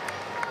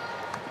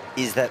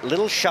is that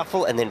little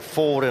shuffle and then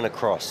forward and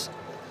across.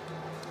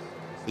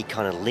 He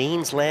kind of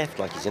leans left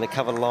like he's in a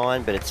cover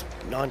line, but it's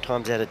 9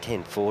 times out of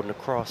 10 forward and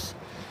across.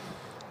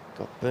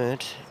 Got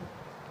burnt.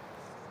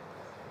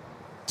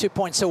 2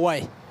 points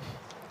away.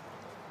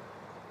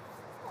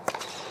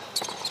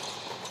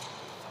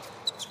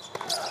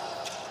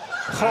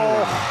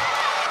 Oh.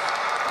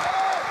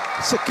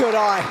 That's a good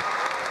eye.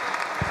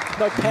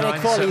 No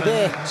panic volley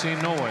there. Team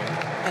Norway.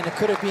 And it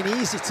could have been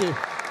easy to.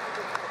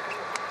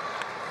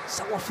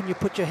 So often you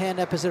put your hand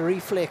up as a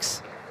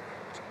reflex.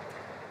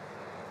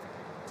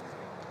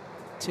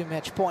 2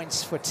 match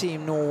points for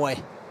Team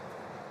Norway.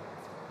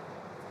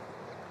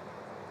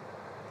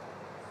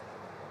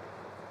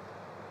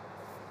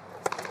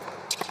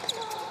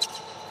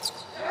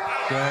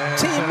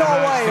 Team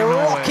Norway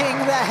rocking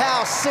the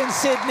house in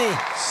Sydney.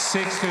 6-2,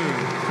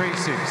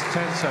 3-6,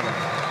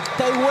 10-7.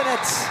 They win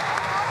it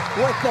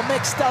with the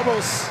mixed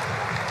doubles.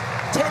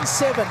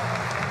 10-7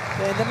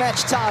 in the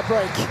match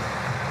tie-break.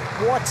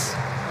 What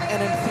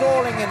an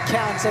enthralling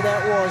encounter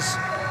that was.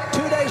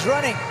 2 days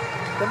running,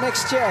 the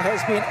mixture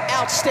has been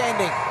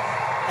outstanding,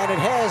 and it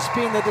has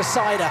been the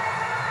decider.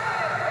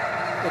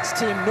 It's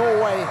Team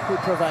Norway who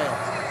prevail.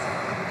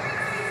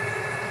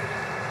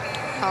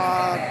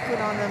 Oh, good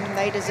on them.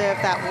 They deserve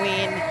that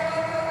win.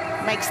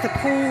 Makes the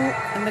pool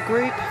and the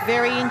group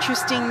very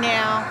interesting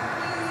now.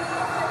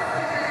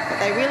 But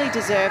they really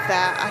deserve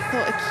that. I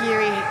thought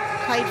Eikeri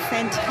played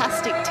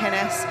fantastic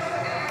tennis.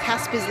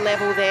 Casper's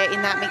level there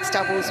in that mixed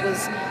doubles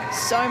was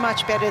so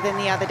much better than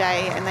the other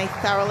day, and they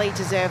thoroughly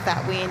deserve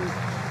that win.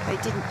 They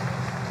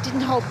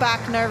didn't hold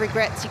back, no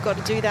regrets. You've got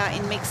to do that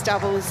in mixed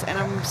doubles, and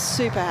I'm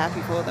super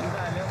happy for them.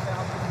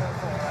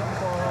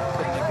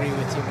 Couldn't agree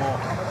with you more.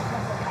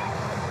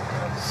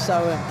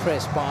 So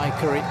impressed by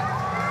Eikeri.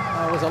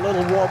 There was a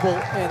little wobble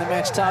in the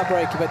match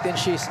tiebreaker, but then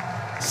she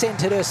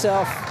centered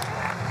herself.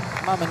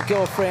 Mum and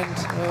girlfriend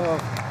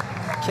of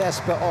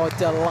Casper are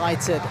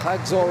delighted.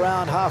 Hugs all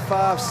around, high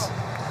fives.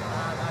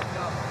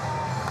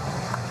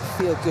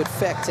 Feel-good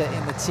factor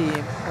in the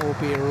team will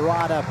be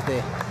right up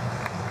there.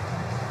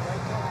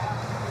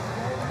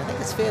 I think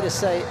it's fair to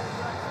say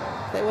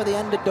they were the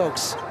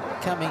underdogs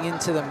coming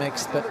into the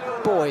mix,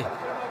 but boy,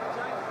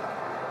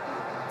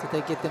 did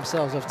they get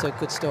themselves off to a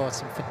good start.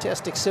 Some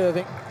fantastic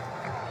serving.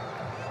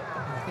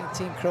 I think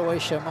Team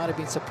Croatia might have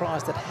been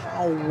surprised at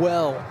how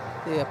well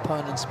their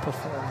opponents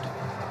performed.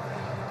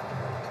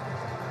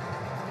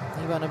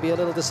 Ivan will be a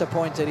little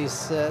disappointed.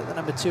 He's the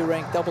 #2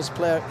 ranked doubles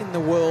player in the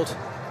world.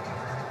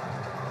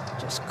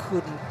 Just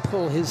couldn't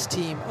pull his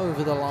team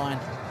over the line.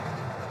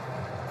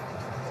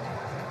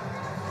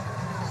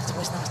 It's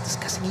always nice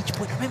discussing each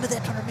point. Remember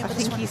that one, remember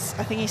this one.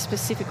 I think he's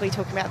specifically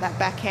talking about that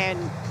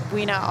backhand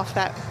winner off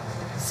that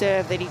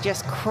serve that he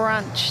just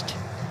crunched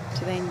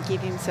to then give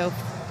himself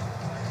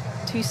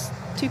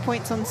two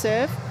points on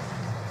serve.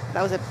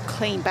 That was a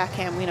clean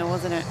backhand winner,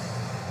 wasn't it?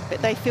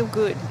 But they feel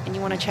good, and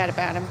you want to chat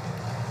about them.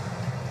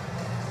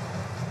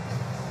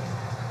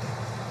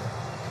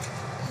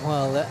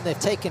 Well, they've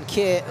taken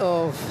care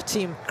of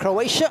Team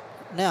Croatia.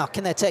 Now,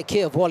 can they take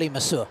care of Wally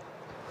Masur?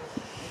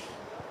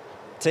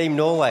 Team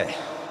Norway,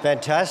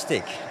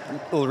 fantastic.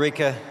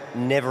 Ulrikke,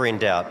 never in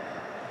doubt.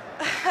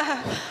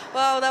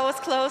 Wow, that was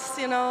close,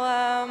 you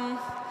know.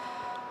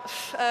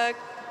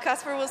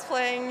 Casper was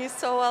playing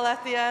so well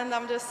at the end.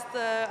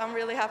 I'm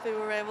really happy we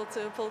were able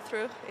to pull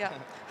through, yeah.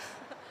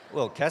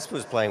 Well, Casper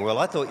was playing well.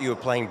 I thought you were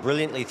playing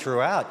brilliantly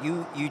throughout.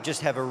 You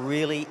just have a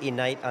really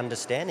innate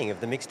understanding of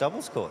the mixed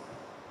doubles court.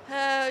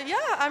 Yeah,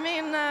 I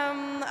mean,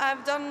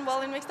 I've done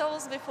well in mixed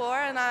doubles before,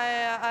 and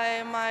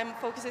my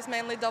focus is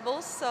mainly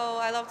doubles, so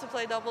I love to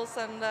play doubles,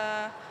 and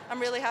I'm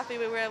really happy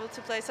we were able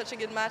to play such a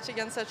good match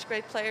against such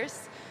great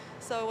players.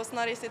 So it was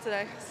not easy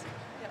today.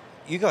 Yeah.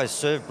 You guys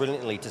served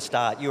brilliantly to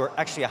start. You were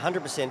actually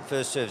 100%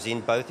 first serves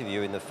in, both of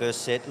you, in the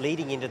first set,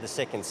 leading into the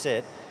second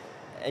set,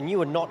 and you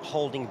were not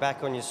holding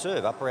back on your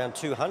serve, up around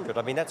 200.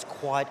 I mean, that's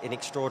quite an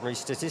extraordinary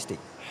statistic.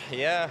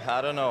 Yeah, I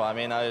don't know. I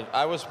mean,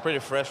 I was pretty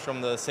fresh from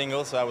the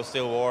singles, so I was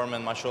still warm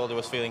and my shoulder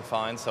was feeling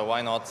fine, so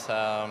why not?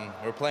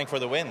 We were playing for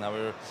the win.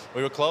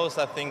 We were close,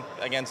 I think,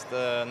 against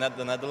the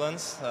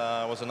Netherlands.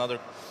 It was another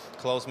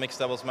close mixed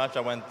doubles match.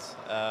 I went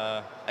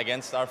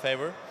against our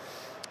favor.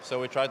 So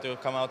we tried to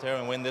come out here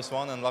and win this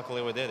one, and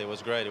luckily we did. It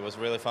was great. It was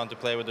really fun to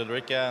play with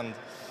Ulrikke, and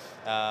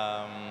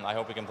I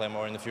hope we can play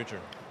more in the future.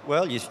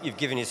 Well, you've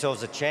given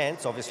yourselves a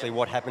chance. Obviously,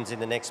 what happens in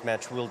the next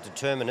match will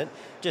determine it.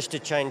 Just to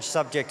change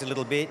subject a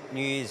little bit,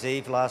 New Year's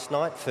Eve last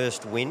night,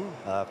 first win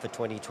for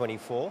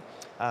 2024.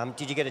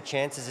 Did you get a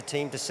chance as a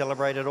team to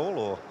celebrate it all,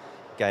 or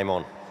game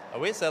on?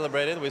 We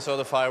celebrated. We saw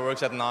the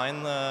fireworks at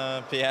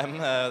 9 p.m.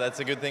 That's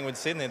a good thing with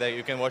Sydney, that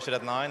you can watch it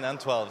at 9 and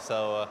 12.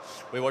 So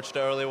we watched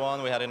the early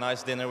one. We had a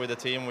nice dinner with the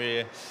team.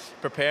 We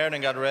prepared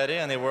and got ready,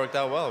 and it worked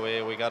out well.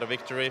 We got a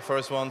victory,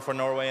 first one for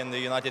Norway in the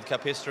United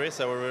Cup history,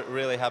 so we're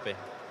really happy.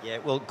 Yeah,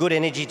 well, good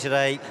energy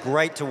today.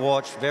 Great to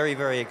watch. Very,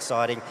 very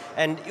exciting.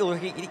 And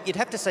you'd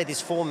have to say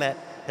this format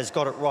has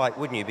got it right,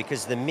 wouldn't you?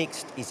 Because the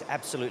mixed is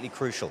absolutely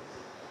crucial.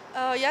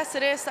 Yes,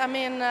 it is. I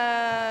mean,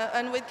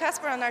 and with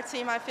Casper on our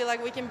team, I feel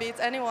like we can beat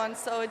anyone.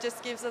 So it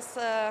just gives us,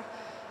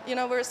 you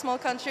know, we're a small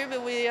country,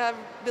 but we have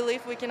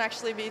belief we can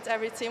actually beat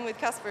every team with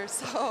Casper.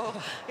 So,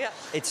 yeah.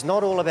 It's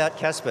not all about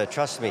Casper,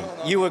 trust me.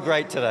 No, you were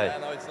great today. Yeah,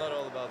 no, it's not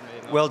all about me.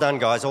 No. Well done,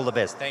 guys. All the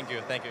best. Thank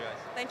you. Thank you, guys.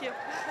 Thank you.